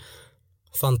här. Det är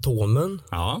Fantomen.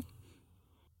 Ja.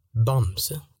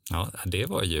 Bamse. Ja,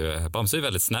 Bamse är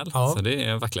väldigt snäll. Ja. Så det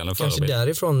är verkligen en förebild. Kanske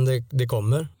därifrån det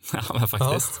kommer. Ja, men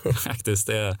faktiskt. Ja. Faktiskt,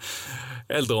 det är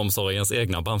äldreomsorgens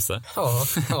egna Bamse. Ja,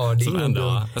 det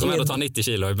är som ändå tar 90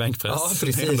 kilo i bänkpress. Ja,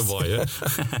 precis. Det är ändå bra ju.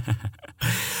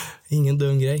 Ingen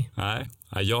dum grej. Nej,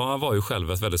 jag var ju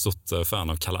själv ett väldigt stort fan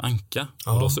av Kalle Anka.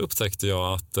 Ja. Och då så upptäckte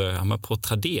jag att på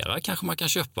Tradera kanske man kan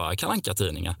köpa Kalle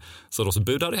Anka-tidningar. Så då så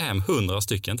budade jag hem 100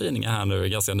 stycken tidningar här nu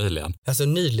ganska nyligen. Alltså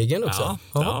nyligen också?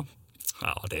 Ja,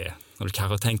 du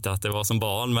kanske tänkte att det var som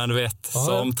barn, men du vet,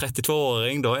 som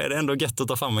 32-åring då är det ändå gött att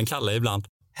ta fram en Kalle ibland.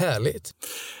 Härligt.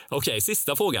 Okej,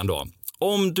 sista frågan då.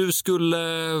 Om du skulle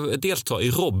delta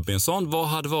i Robinson, vad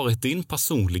hade varit din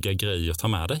personliga grej att ta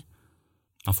med dig?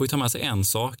 Man får ju ta med sig en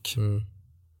sak.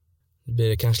 Det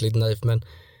blir kanske lite naivt, men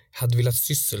jag hade velat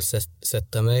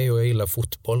sysselsätta mig och jag gillar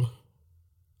fotboll.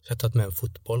 Jag har tagit med en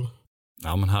fotboll.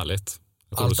 Ja, men härligt.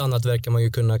 Allt annat verkar man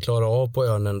ju kunna klara av på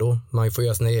ön ändå. Man får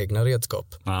göra sina egna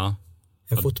redskap. Ja.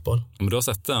 En fotboll. Om du har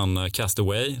sett en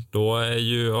Castaway, då är det är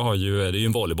ju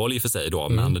en volleyboll i och för sig då,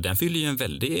 men den fyller ju en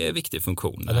väldigt viktig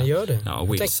funktion. Ja, den gör det. Ja,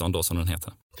 Wilson då som den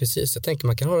heter. Precis, jag tänker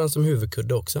man kan ha den som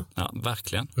huvudkudde också. Ja,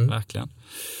 verkligen.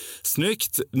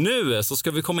 Snyggt. Nu så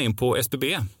ska vi komma in på SBB.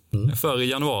 För i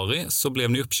januari så blev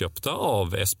ni uppköpta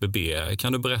av SBB.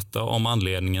 Kan du berätta om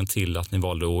anledningen till att ni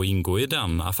valde att ingå i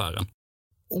den affären?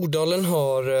 Odalen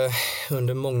har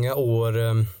under många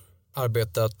år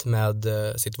arbetat med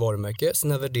sitt varumärke,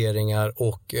 sina värderingar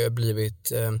och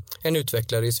blivit en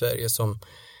utvecklare i Sverige som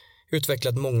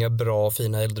utvecklat många bra,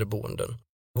 fina äldreboenden.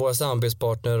 Våra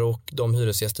samarbetspartner och de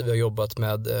hyresgäster vi har jobbat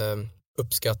med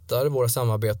uppskattar våra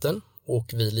samarbeten och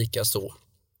vi lika så.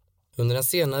 Under den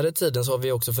senare tiden så har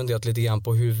vi också funderat lite grann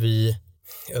på hur vi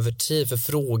över tid, för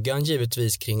frågan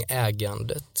givetvis kring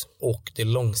ägandet och det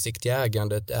långsiktiga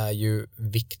ägandet är ju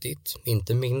viktigt,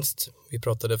 inte minst. Vi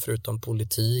pratade förut om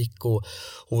politik och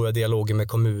våra dialoger med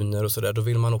kommuner och sådär. Då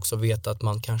vill man också veta att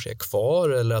man kanske är kvar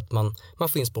eller att man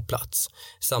finns på plats.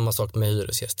 Samma sak med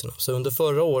hyresgästerna. Så under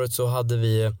förra året så hade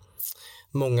vi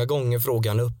många gånger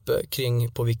frågan uppe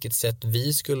kring på vilket sätt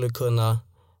vi skulle kunna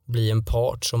bli en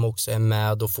part som också är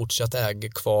med och fortsatt äger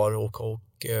kvar och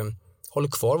håller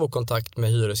kvar vår kontakt med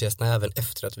hyresgästerna även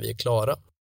efter att vi är klara.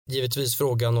 Givetvis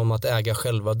frågan om att äga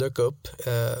själva dök upp.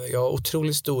 Jag har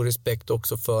otroligt stor respekt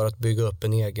också för att bygga upp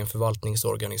en egen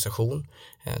förvaltningsorganisation.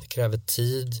 Det kräver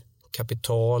tid,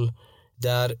 kapital.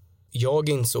 Där jag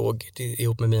insåg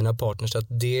ihop med mina partners att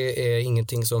det är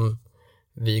ingenting som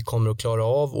vi kommer att klara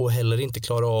av och heller inte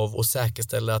klara av att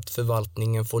säkerställa att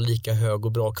förvaltningen får lika hög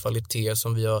och bra kvalitet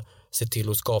som vi har sett till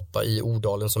att skapa i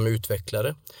Odalen som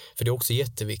utvecklare. För det är också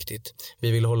jätteviktigt.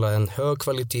 Vi vill hålla en hög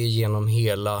kvalitet genom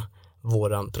hela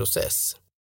våran process.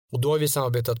 Och då har vi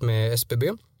samarbetat med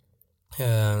SBB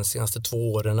de senaste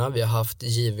 2 åren. Vi har haft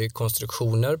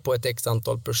JV-konstruktioner på ett x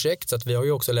antal projekt så att vi har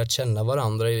ju också lärt känna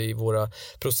varandra i våra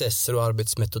processer och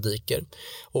arbetsmetodiker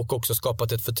och också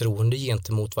skapat ett förtroende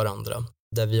gentemot varandra.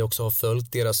 Där vi också har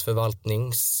följt deras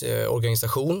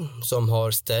förvaltningsorganisation som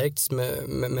har stärkts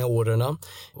med åren,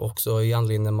 också i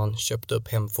anledning när man köpte upp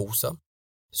Hemfosa.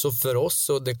 Så för oss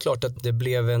så det är klart att det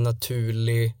blev en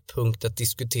naturlig punkt att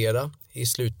diskutera i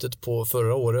slutet på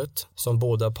förra året som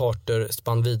båda parter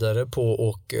spann vidare på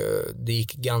och det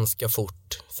gick ganska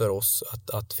fort för oss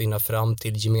att finna fram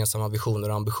till gemensamma visioner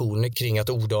och ambitioner kring att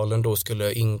Odalen då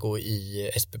skulle ingå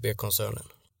i SBB-koncernen.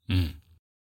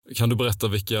 Kan du berätta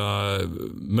vilka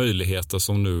möjligheter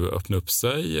som nu öppnar upp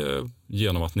sig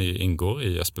genom att ni ingår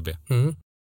i SBB?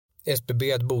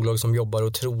 SBB är ett bolag som jobbar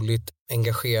otroligt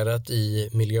engagerat i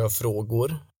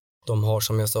miljöfrågor. De har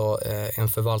som jag sa en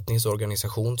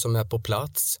förvaltningsorganisation som är på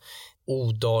plats.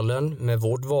 Odalen med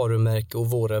vårt varumärke och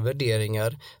våra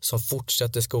värderingar som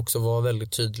fortsätter ska också vara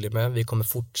väldigt tydlig med. Vi kommer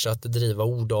fortsatt driva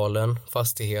Odalen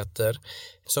fastigheter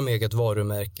som eget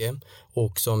varumärke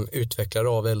och som utvecklare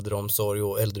av äldreomsorg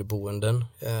och äldreboenden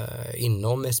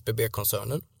inom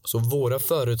SBB-koncernen. Så våra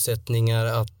förutsättningar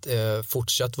att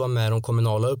fortsatt vara med i de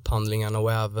kommunala upphandlingarna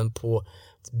och även på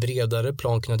bredare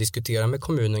plan kunna diskutera med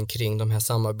kommunen kring de här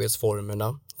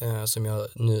samarbetsformerna som jag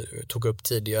nu tog upp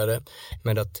tidigare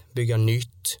med att bygga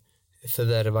nytt,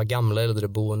 förvärva gamla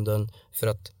äldreboenden för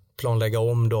att planlägga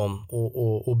om dem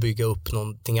och bygga upp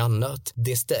någonting annat.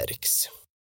 Det stärks.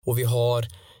 Och vi har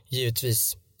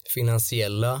givetvis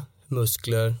finansiella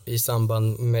muskler i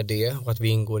samband med det och att vi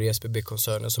ingår i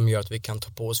SBB-koncernen som gör att vi kan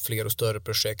ta på oss fler och större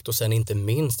projekt och sen inte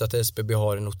minst att SBB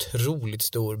har en otroligt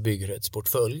stor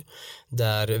byggrättsportfölj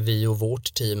där vi och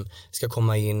vårt team ska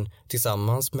komma in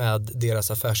tillsammans med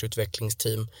deras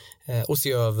affärsutvecklingsteam och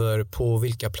se över på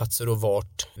vilka platser och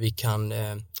vart vi kan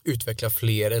utveckla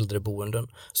fler äldreboenden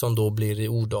som då blir i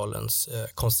Odalens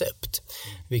koncept,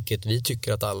 vilket vi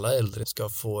tycker att alla äldre ska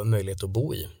få möjlighet att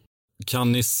bo i.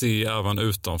 Kan ni se även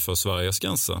utanför Sveriges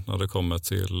gränser när det kommer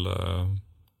till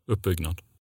uppbyggnad?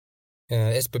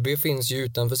 SBB finns ju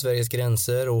utanför Sveriges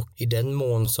gränser och i den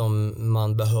mån som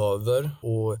man behöver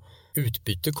och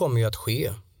utbyte kommer ju att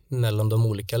ske mellan de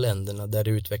olika länderna där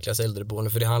det utvecklas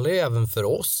äldreboende. För det handlar ju även för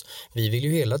oss. Vi vill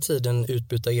ju hela tiden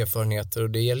utbyta erfarenheter och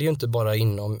det gäller ju inte bara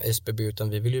inom SBB utan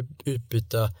vi vill ju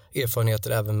utbyta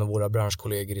erfarenheter även med våra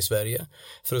branschkollegor i Sverige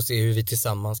för att se hur vi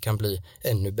tillsammans kan bli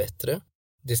ännu bättre.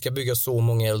 det ska byggas så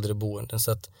många äldreboenden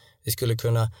så att det skulle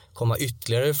kunna komma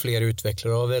ytterligare fler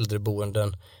utvecklare av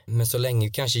äldreboenden. Men så länge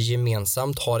vi kanske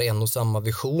gemensamt har en och samma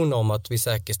vision om att vi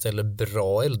säkerställer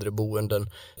bra äldreboenden,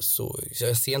 så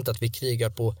jag ser inte att vi krigar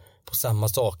på samma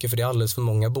saker, för det är alldeles för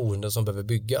många boenden som behöver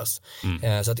byggas.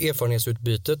 Så att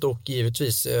erfarenhetsutbytet, och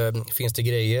givetvis finns det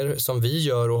grejer som vi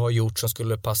gör och har gjort som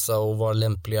skulle passa och vara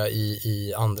lämpliga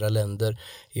i andra länder,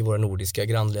 i våra nordiska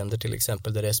grannländer till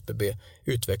exempel, där SBB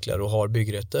utvecklar och har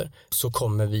byggrätter, så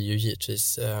kommer vi ju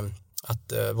givetvis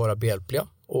att vara behjälpliga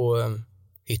och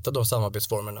hitta de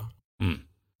samarbetsformerna.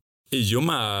 I och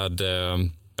med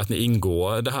att ni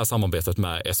ingår det här samarbetet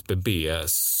med SBB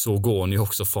så går ni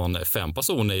också från 5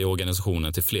 personer i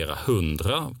organisationen till flera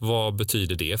 100. Vad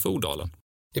betyder det för Odalen?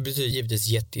 Det betyder givetvis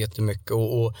jättemycket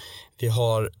och vi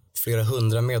har flera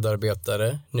 100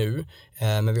 medarbetare nu,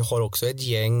 men vi har också ett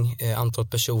antal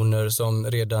personer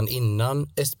som redan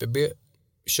innan SBB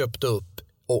köpte upp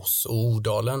oss och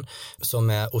Odalen, som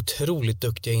är otroligt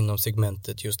duktiga inom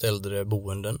segmentet just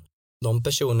äldreboenden. De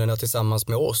personerna tillsammans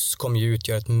med oss kommer ju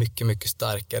utgöra ett mycket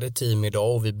starkare team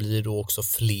idag, och vi blir då också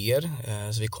fler.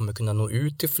 Så vi kommer kunna nå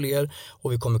ut till fler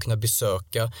och vi kommer kunna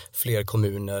besöka fler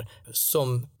kommuner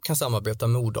som kan samarbeta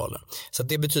med Odalen. Så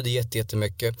det betyder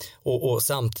jättemycket, och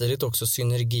samtidigt också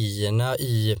synergierna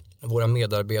i våra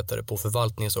medarbetare på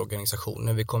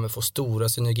förvaltningsorganisationen. Vi kommer få stora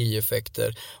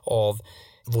synergieffekter av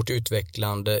vårt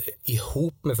utvecklande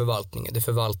ihop med förvaltningen. Det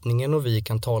förvaltningen och vi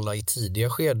kan tala i tidiga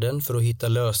skeden för att hitta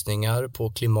lösningar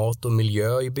på klimat och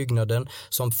miljö i byggnaden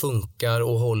som funkar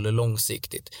och håller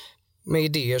långsiktigt. Med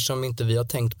idéer som inte vi har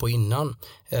tänkt på innan,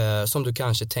 som du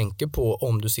kanske tänker på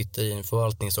om du sitter i en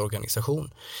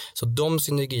förvaltningsorganisation. Så de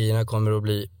synergierna kommer att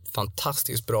bli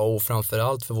fantastiskt bra, och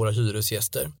framförallt för våra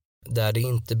hyresgäster, där det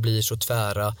inte blir så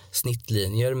tvära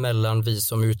snittlinjer mellan vi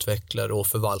som utvecklar och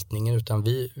förvaltningen, utan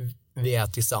vi är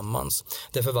tillsammans.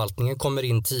 Där förvaltningen kommer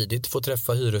in tidigt, får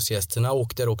träffa hyresgästerna,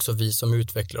 och där också vi som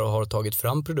utvecklare har tagit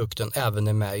fram produkten även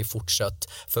är med i fortsatt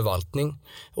förvaltning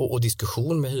och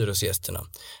diskussion med hyresgästerna.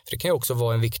 För det kan ju också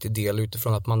vara en viktig del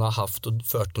utifrån att man har haft och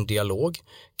fört en dialog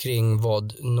kring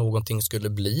vad någonting skulle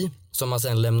bli, som man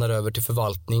sedan lämnar över till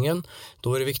förvaltningen.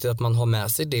 Då är det viktigt att man har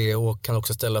med sig det och kan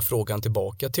också ställa frågan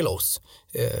tillbaka till oss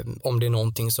om det är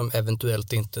någonting som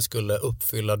eventuellt inte skulle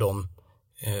uppfylla de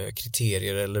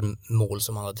kriterier eller mål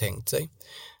som man har tänkt sig.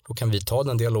 Då kan vi ta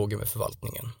den dialogen med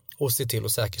förvaltningen och se till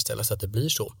att säkerställa så att det blir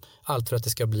så. Allt för att det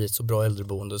ska bli ett så bra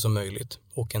äldreboende som möjligt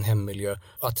och en hemmiljö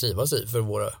att trivas i för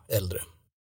våra äldre.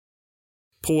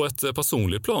 På ett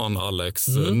personligt plan, Alex,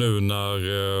 nu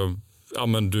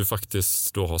när du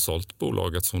faktiskt då har sålt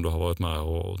bolaget som du har varit med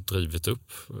och drivit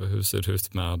upp, hur ser det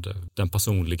ut med den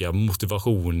personliga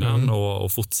motivationen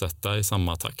och fortsätta i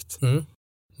samma takt?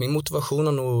 Min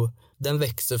motivation den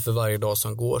växer för varje dag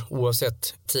som går,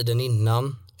 oavsett tiden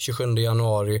innan 27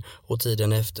 januari och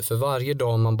tiden efter. För varje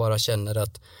dag man bara känner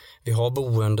att vi har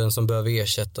boenden som behöver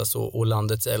ersättas och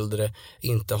landets äldre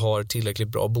inte har tillräckligt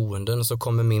bra boenden, så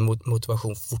kommer min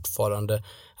motivation fortfarande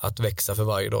att växa för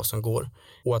varje dag som går.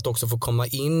 Och att också få komma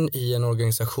in i en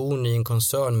organisation, i en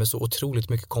koncern med så otroligt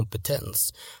mycket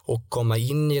kompetens, och komma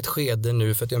in i ett skede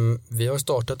nu, för att vi har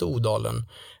startat Odalen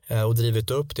och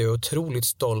drivit upp det. Jag är otroligt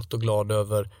stolt och glad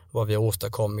över vad vi har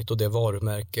åstadkommit och det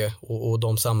varumärke och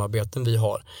de samarbeten vi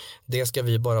har. Det ska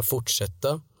vi bara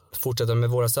fortsätta med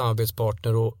våra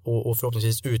samarbetspartner och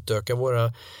förhoppningsvis utöka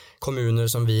våra kommuner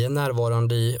som vi är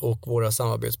närvarande i och våra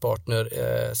samarbetspartner,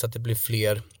 så att det blir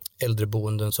fler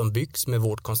äldreboenden som byggs med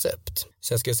vårt koncept.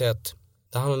 Så jag ska säga att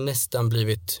det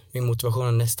har min motivation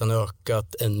har nästan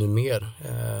ökat ännu mer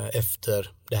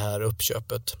efter det här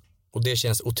uppköpet. Och det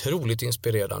känns otroligt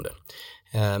inspirerande.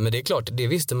 Men det är klart, det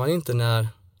visste man inte när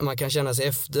man kan känna sig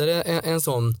efter en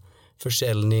sån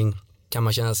försäljning, kan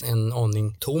man känna sig en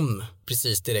aning tom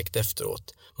precis direkt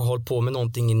efteråt. Man har hållit på med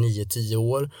någonting i 9-10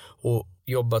 år och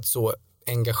jobbat så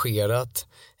engagerat.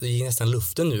 Det gick nästan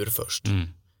luften ur först.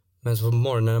 Men så på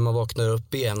morgonen när man vaknar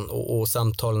upp igen och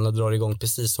samtalen drar igång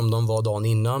precis som de var dagen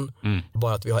innan.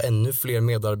 Bara att vi har ännu fler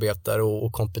medarbetare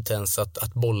och kompetens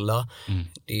att bolla.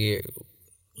 Det är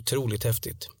otroligt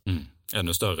häftigt.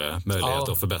 Ännu större möjlighet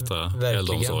att förbättra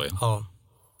äldreomsorgen. Ja.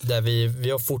 Där vi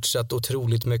har fortsatt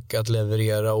otroligt mycket att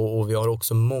leverera, och vi har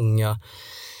också många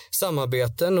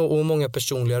samarbeten och många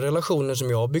personliga relationer som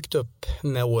jag har byggt upp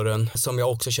med åren, som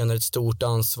jag också känner ett stort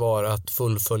ansvar att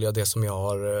fullfölja det som jag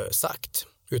har sagt.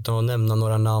 Utan att nämna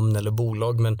några namn eller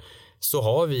bolag, men så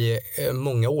har vi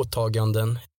många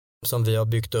åtaganden som vi har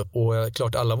byggt upp. Och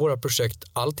klart, alla våra projekt,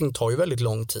 allting tar ju väldigt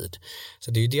lång tid.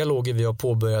 Så det är ju dialoger vi har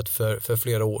påbörjat för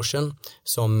flera år sedan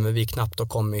som vi knappt har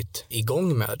kommit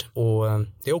igång med. Och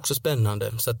det är också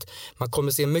spännande. Så att man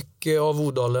kommer se mycket av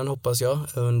Odalen, hoppas jag,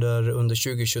 under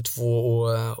 2022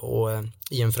 och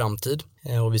i en framtid.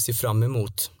 Och vi ser fram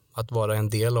emot att vara en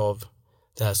del av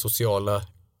det här sociala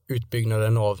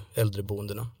utbyggnaden av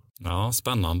äldreboendena. Ja,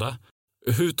 spännande.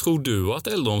 Hur tror du att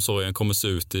äldreomsorgen kommer se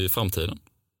ut i framtiden?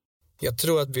 Jag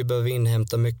tror att vi behöver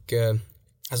inhämta mycket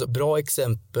bra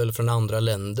exempel från andra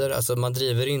länder. Alltså man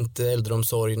driver inte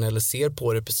äldreomsorgen eller ser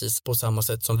på det precis på samma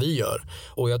sätt som vi gör.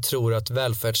 Och jag tror att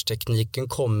välfärdstekniken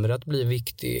kommer att bli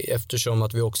viktig eftersom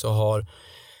att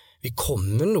vi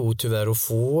kommer nog tyvärr att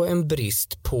få en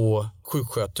brist på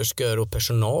sjuksköterskor och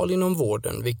personal inom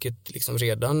vården, vilket liksom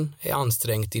redan är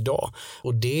ansträngt idag.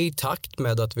 Och det är i takt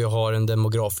med att vi har en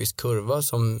demografisk kurva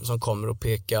som kommer att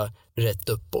peka rätt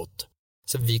uppåt.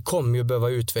 Så vi kommer ju behöva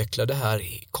utveckla det här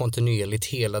kontinuerligt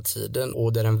hela tiden,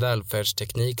 och där en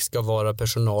välfärdsteknik ska vara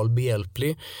personal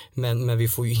behjälplig, men vi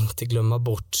får ju inte glömma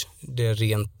bort det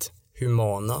rent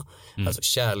humana, alltså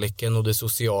kärleken och det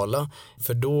sociala.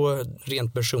 För då,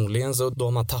 rent personligen, så då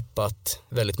har man tappat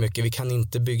väldigt mycket. Vi kan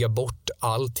inte bygga bort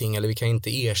allting, eller vi kan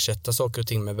inte ersätta saker och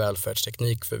ting med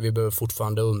välfärdsteknik, för vi behöver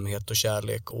fortfarande ömhet och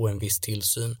kärlek och en viss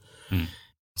tillsyn.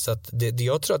 Så att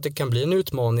jag tror att det kan bli en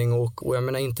utmaning, och jag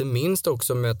menar inte minst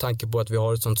också med tanke på att vi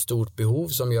har ett sånt stort behov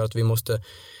som gör att vi måste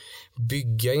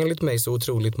bygga, enligt mig, så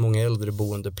otroligt många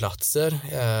äldreboendeplatser.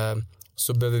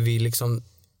 Så behöver vi liksom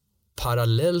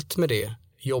parallellt med det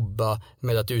jobba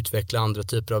med att utveckla andra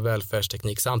typer av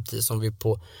välfärdsteknik, samtidigt som vi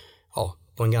på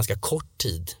en ganska kort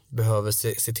tid behöver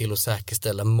se till att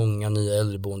säkerställa många nya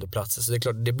äldreboendeplatser. Så det är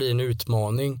klart, det blir en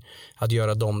utmaning att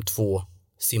göra de två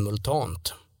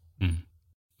simultant.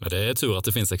 Men det är tur att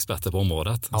det finns experter på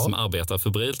området som arbetar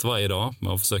febrilt varje dag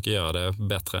med att försöka göra det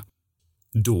bättre.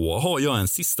 Då har jag en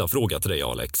sista fråga till dig,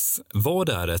 Alex. Vad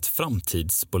är ett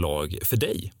framtidsbolag för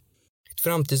dig? Ett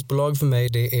framtidsbolag för mig,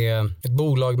 det är ett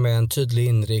bolag med en tydlig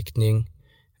inriktning,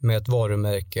 med ett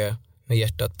varumärke, med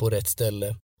hjärtat på rätt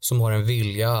ställe, som har en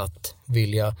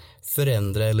vilja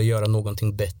förändra eller göra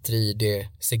någonting bättre i det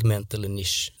segment eller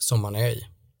nisch som man är i.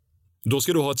 Då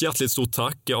ska du ha ett hjärtligt stort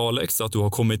tack, Alex, att du har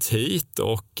kommit hit,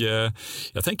 och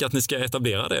jag tänker att ni ska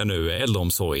etablera det nu,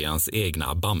 äldreomsorgens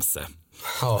egna Bamse.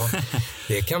 Ja,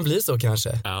 det kan bli så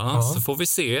kanske. Ja, så får vi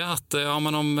se att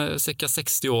om cirka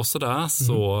 60 år sådär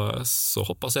så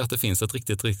hoppas jag att det finns ett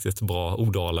riktigt, riktigt bra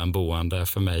Odalen-boende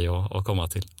för mig att komma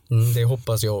till. Det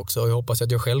hoppas jag också, och jag hoppas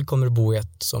att jag själv kommer att bo i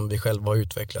ett som vi själva har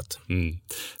utvecklat.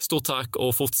 Stort tack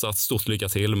och fortsatt stort lycka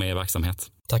till med er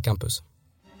verksamhet. Tack, Hampus.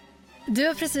 Du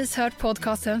har precis hört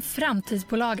podcasten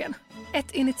Framtidsbolagen.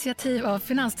 Ett initiativ av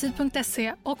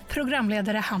finanstid.se och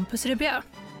programledare Hampus Rebjö.